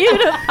me a- for you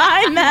to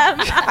find them.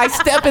 I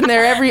step in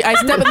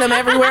them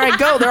everywhere I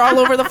go. They're all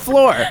over the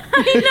floor. I know,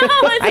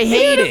 it's I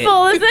hate it.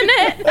 beautiful, isn't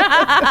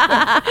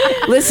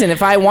it? Listen,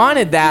 if I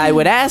wanted that, I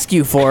would ask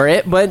you for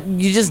it, but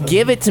you just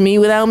give it to me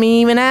without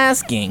me even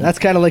asking. That's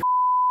kind of like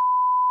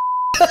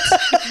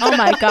Oh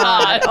my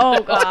god. Oh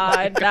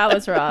god. That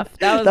was rough.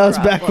 That that was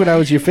rough. back when I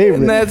was your favorite.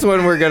 And that's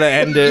when we're gonna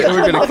end it.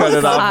 We're gonna cut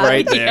it off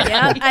right there.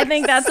 Yeah, I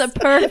think that's a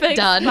perfect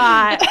Done.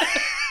 spot.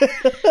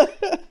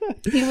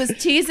 He was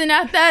teasing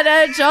at that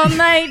edge all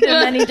night, and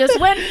then he just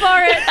went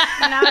for it.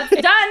 And now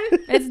it's done.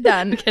 It's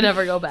done. Can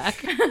never go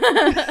back.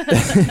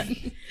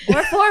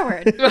 Or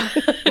forward.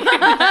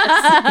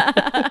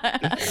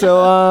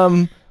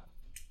 So,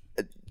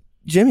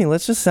 Jimmy,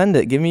 let's just send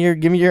it. Give me your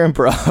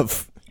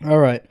improv. All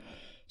right.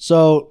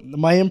 So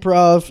my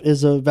improv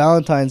is a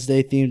Valentine's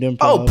Day themed improv.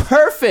 Oh,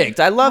 perfect!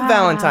 I love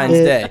Valentine's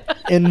It Day.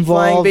 involves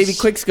Flying baby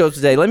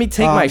quickscopes day. Let me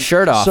take my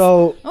shirt off.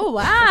 So Oh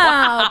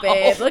wow,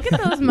 babe! Look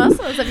at those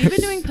muscles. Have you been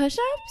doing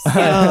push-ups?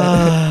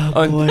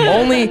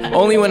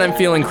 only when I'm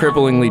feeling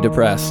cripplingly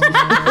depressed.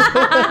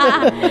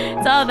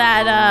 It's all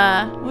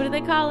that. What do they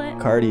call it?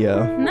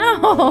 Cardio.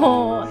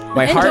 No.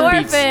 My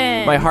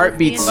Endorphins. heart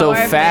beats so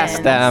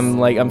fast that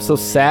I'm so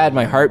sad.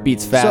 My heart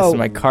beats fast So- and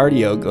my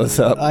cardio goes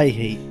up. I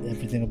hate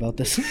everything about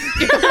this.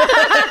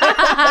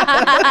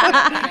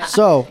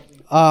 So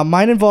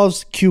mine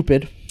involves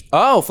Cupid.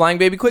 Oh, flying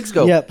baby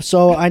quickscope. Yep.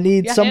 So I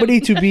need somebody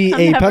to be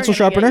a Never pencil gonna get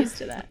sharpener. used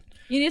to that.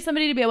 You need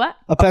somebody to be a what?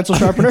 A pencil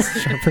sharpener.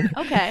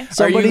 Okay.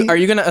 Somebody. Are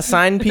you gonna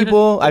assign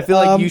people? I feel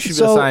like you should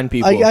so assign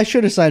people. I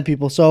should assign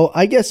people. So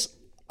I guess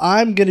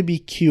I'm gonna be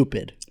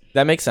Cupid.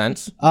 That makes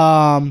sense.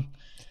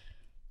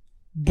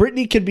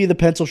 Brittany could be the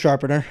pencil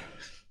sharpener.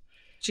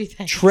 Gee,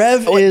 thanks.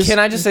 Trev Oh, wait, is. can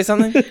I just say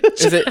something?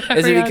 Is it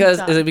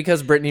forgot to is it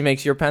because Brittany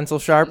makes your pencil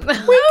sharp?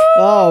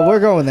 Oh, we're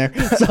going there.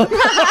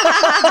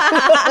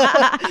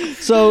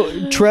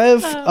 So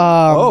Trev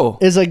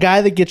is a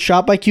guy that gets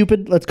shot by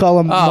Cupid. Let's call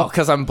him. Oh,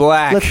 because I'm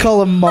black. Let's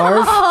call him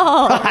Marv.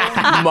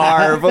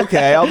 Marv.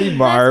 Okay, I'll be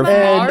Marv.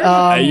 And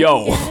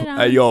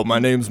Hey yo, my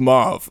name's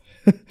Marv.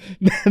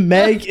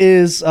 Meg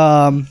is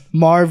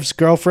Marv's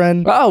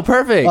girlfriend. Oh,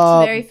 perfect.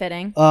 Very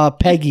fitting.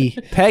 Peggy.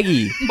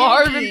 Peggy.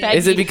 Marvin Peggy.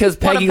 Is it because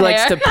What a Peggy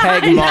likes to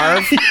pair. peg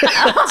Marv?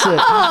 That's it.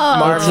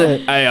 Marv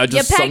said, "Hey, I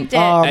just You pegged it.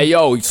 hey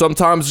yo,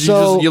 sometimes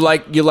so- you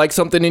like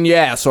something in your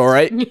ass, all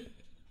right?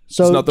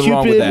 So There's nothing Cupid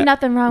wrong with that.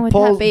 Nothing wrong with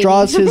that, baby.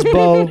 draws his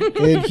bow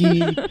and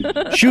he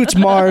shoots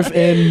Marv,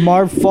 and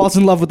Marv falls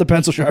in love with the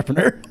pencil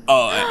sharpener.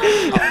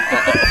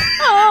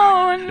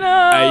 Oh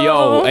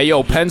no. Hey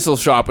yo, pencil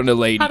sharpener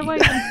lady. How do I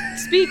even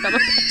speak? I'm a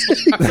pencil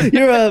sharpener.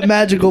 You're a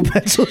magical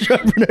pencil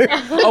sharpener.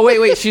 Oh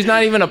wait, she's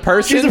not even a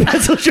person. She's a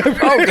pencil sharpener.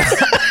 Oh, God.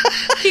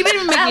 He didn't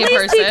even make At me a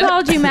least he person.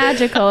 called you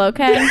magical,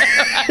 okay?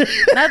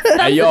 That's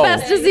Hey, yo. the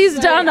best as he's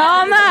done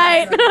all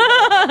night.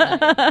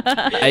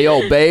 Hey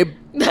yo, babe,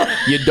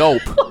 you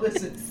dope. But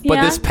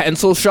Yeah? this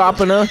pencil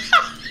sharpener,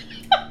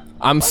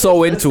 I'm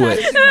so into it.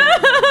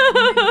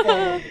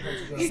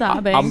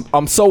 Sobbing.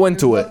 I'm so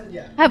into it.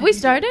 Have we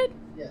started?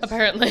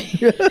 Apparently.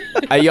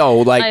 Hey yo,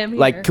 I like am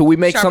like here, can we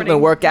make something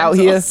sharpening work out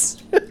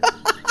pencils. here?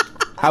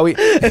 How we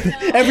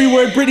Every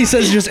word Brittany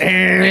says is just. I'm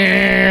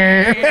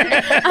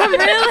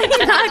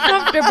really not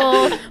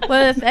comfortable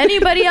with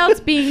anybody else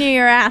being near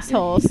your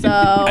asshole,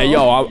 so. Hey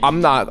yo,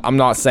 I'm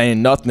not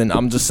saying nothing.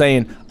 I'm just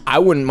saying I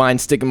wouldn't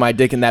mind sticking my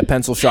dick in that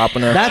pencil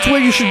sharpener. That's where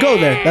you should go.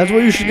 That's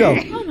where you should go.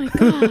 Oh my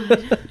god.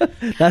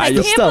 That's I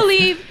the can't stuff.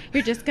 believe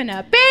you're just gonna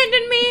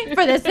abandon me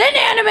for this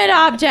inanimate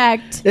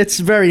object. It's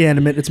very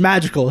animate. It's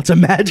magical. It's a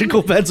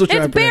magical pencil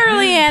sharpener. It's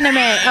barely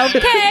animate,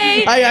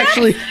 okay? I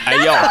actually.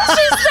 Hey yo,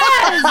 She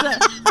says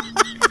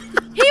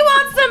he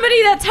wants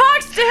somebody that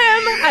talks to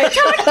him. I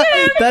talk to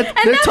him, and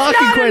They're that's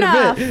talking not quite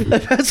enough. a bit. The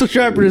pencil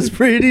sharpener is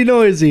pretty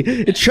noisy.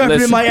 It's sharpening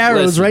Listen, my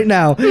arrows listen. right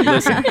now.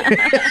 listen.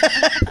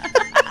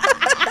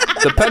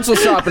 The pencil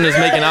sharpener's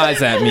making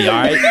eyes at me. All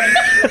right,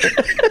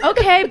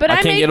 Okay, but I I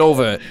can't make get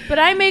over it. but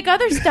I make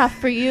other stuff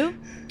for you.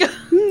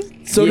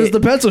 So does the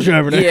pencil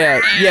sharpener. Yeah,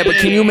 but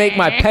can you make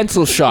my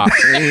pencil sharp?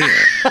 You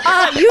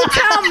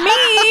tell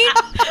me.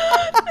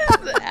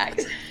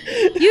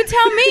 You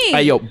tell me.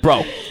 Hey yo,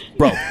 bro.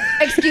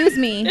 Excuse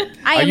me.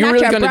 I Are am you not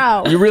really your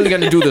gonna bro. you really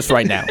gonna do this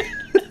right now?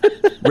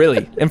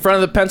 Really? In front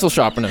of the pencil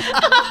sharpener?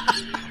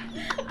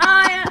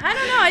 I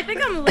don't know. I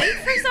think I'm late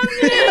for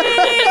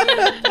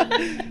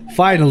something.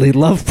 Finally,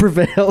 love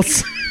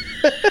prevails.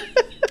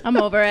 I'm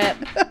over it.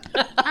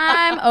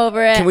 I'm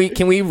over it.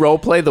 Can we role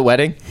play the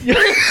wedding?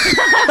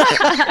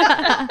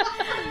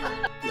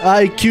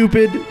 I,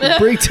 Cupid,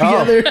 bring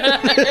together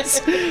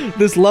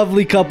this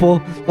lovely couple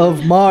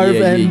of Marv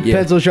and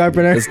Pencil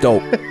Sharpener. That's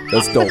dope.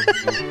 That's dope.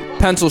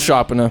 Pencil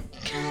Sharpener.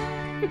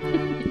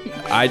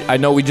 I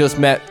know we just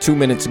met 2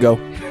 minutes ago.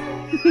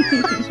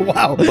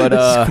 Wow, but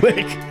that's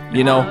quick.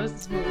 You know,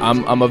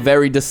 I'm a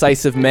very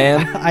decisive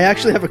man. I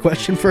actually have a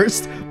question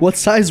first. What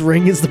size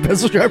ring is the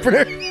Pencil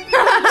Sharpener?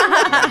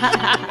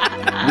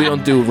 We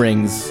don't do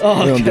rings. Oh,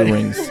 we don't do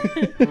rings.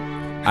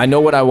 I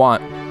know what I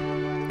want,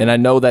 and I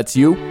know that's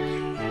you,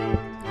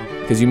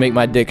 because you make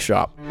my dick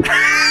sharp.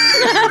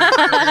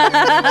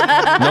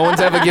 No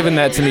one's ever given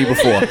that to me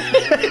before.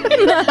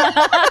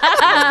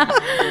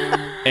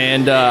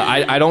 And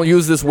I don't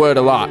use this word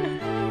a lot.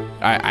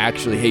 I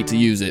actually hate to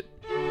use it,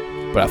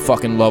 but I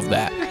fucking love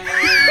that.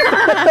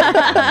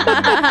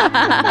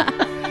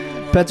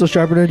 Pencil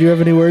Sharpener, do you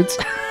have any words?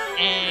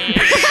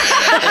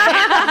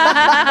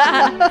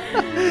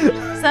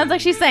 Sounds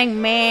like she's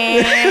saying,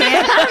 man.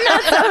 I'm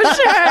not so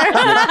sure.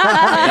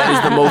 That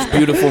is the most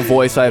beautiful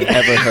voice I've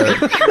ever heard.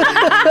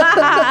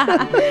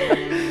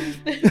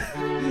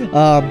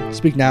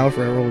 Speak now or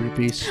forever hold your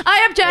peace.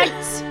 I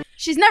object.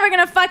 She's never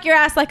gonna fuck your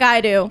ass like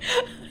I do.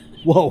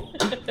 Whoa.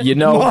 You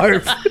know,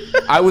 Marv.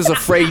 I was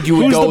afraid you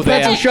would Who's go the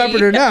there. Pencil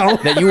Sharpener now?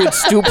 That you would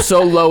stoop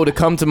so low to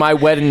come to my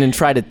wedding and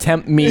try to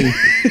tempt me.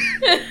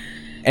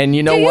 And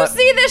you know Do what? you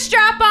see this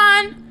strap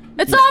on?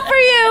 It's all for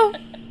you.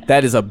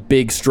 That is a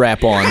big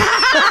strap on.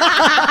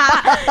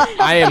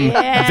 I am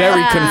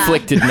very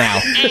conflicted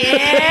now.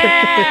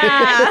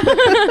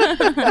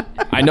 Yeah.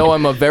 I know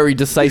I'm a very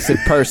decisive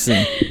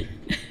person,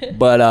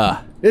 but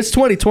It's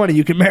 2020.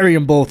 You can marry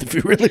them both if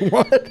you really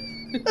want.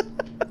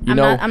 you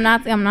know, I'm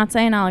not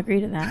saying I'll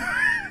agree to that.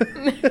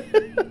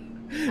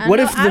 What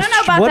if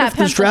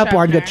the strap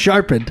on got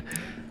sharpened?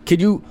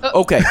 could you?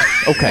 Okay.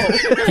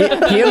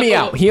 Hear me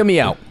out. Hear me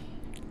out.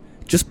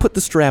 Just put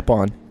the strap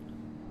on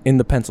in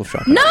the pencil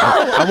sharpener. No!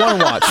 I want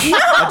to watch. No!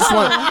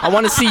 I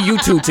want to see you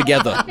two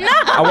together. No!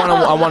 I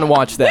want to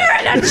watch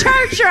that. We're in a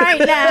church right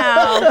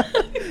now.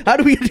 How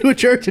do we get to a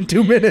church in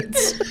 2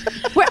 minutes?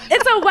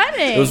 It's a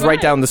wedding. It was right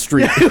down the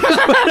street. It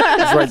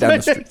was right down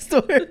the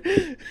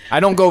street. I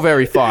don't go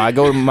very far. I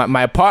go to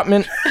my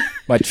apartment,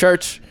 my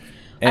church.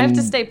 And I have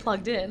to stay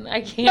plugged in. I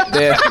can't.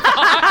 There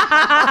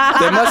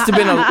must have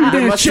been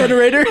a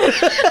generator.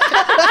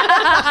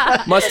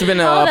 Must have been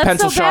a that's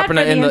pencil so bad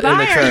sharpener for in the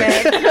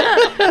church.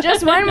 environment.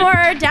 Just one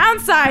more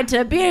downside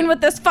to being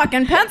with this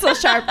fucking pencil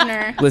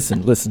sharpener.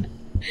 Listen.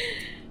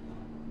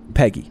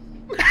 Peggy.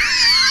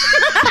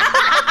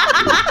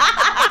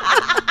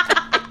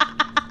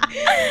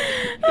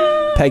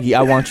 Peggy,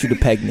 I want you to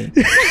peg me.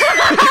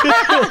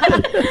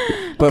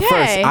 But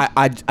first,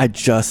 I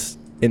just,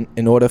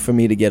 in order for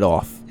me to get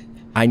off,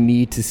 I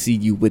need to see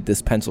you with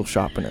this pencil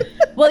sharpener.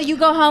 Will you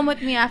go home with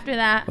me after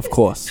that? Of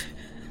course.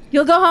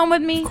 You'll go home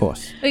with me? Of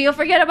course. Or you'll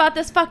forget about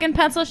this fucking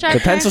pencil sharpener?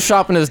 The pencil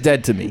sharpener is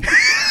dead to me.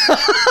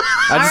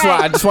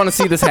 I just want to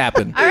see this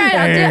happen. All right,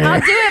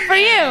 I'll do it for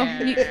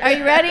you. Are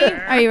you ready?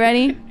 Are you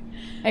ready?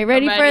 Are you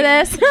ready for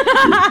this?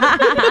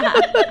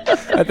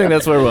 I think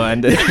that's where we'll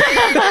end it.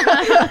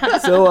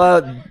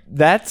 So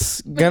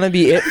that's going to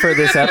be it for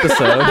this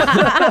episode.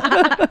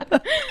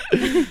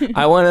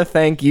 I want to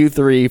thank you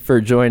three for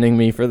joining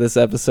me for this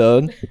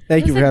episode.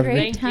 Thank you for having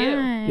me. Great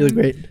time. You look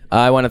great.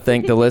 I want to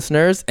thank the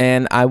listeners,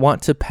 and I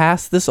want to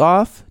pass this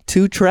off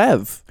to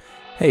Trev.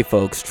 Hey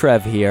folks,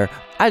 Trev here.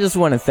 I just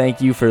want to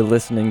thank you for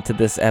listening to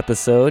this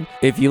episode.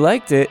 If you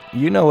liked it,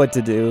 you know what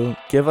to do.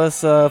 Give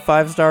us a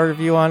 5-star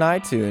review on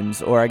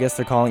iTunes, or I guess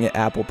they're calling it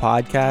Apple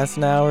Podcasts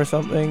now or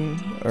something.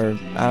 Or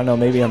I don't know,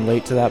 maybe I'm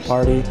late to that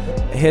party.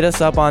 Hit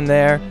us up on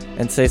there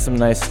and say some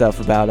nice stuff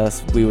about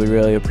us. We would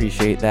really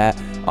appreciate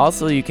that.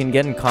 Also, you can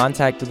get in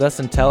contact with us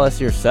and tell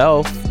us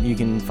yourself. You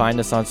can find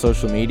us on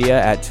social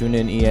media at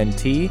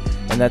TuneInENT,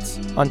 and that's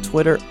on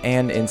Twitter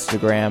and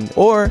Instagram.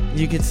 Or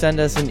you could send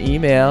us an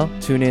email,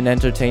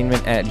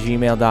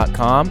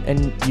 tuneinentertainment@gmail.com,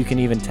 and you can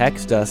even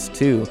text us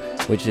too,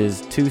 which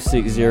is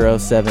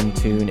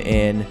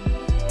 2607-TUNEIN.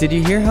 Did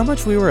you hear how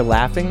much we were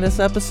laughing this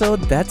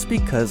episode? That's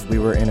because we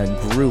were in a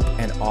group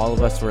and all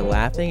of us were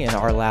laughing and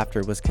our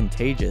laughter was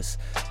contagious.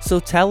 So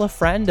tell a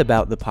friend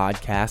about the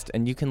podcast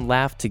and you can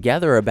laugh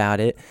together about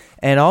it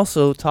and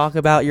also talk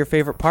about your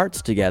favorite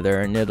parts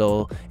together, and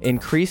it'll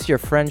increase your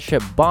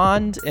friendship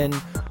bond, and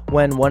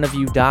when one of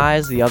you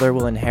dies, the other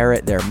will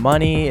inherit their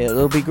money.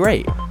 It'll be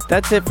great.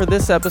 That's it for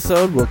this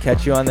episode. We'll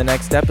catch you on the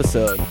next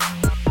episode.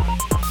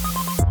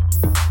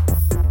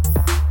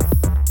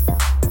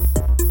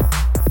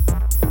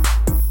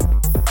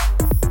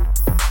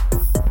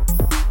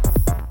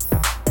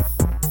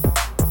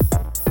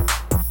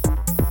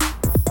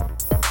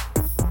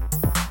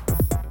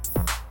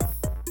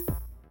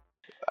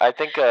 I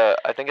think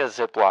a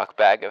Ziploc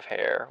bag of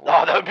hair.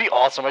 Oh, that would be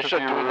awesome. I should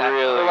be doing that.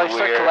 really Or like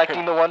start weird.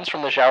 collecting the ones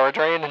from the shower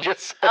drain and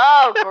just.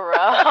 Oh, gross.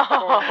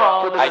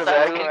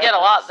 I You can get a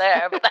lot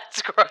there, but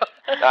that's gross.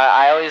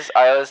 I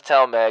always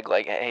tell Meg,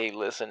 like, hey,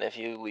 listen, if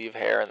you leave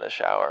hair in the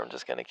shower, I'm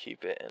just gonna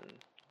keep it and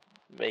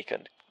make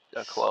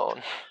a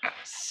clone.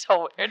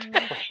 So weird.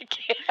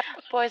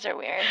 Boys are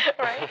weird.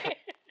 Right?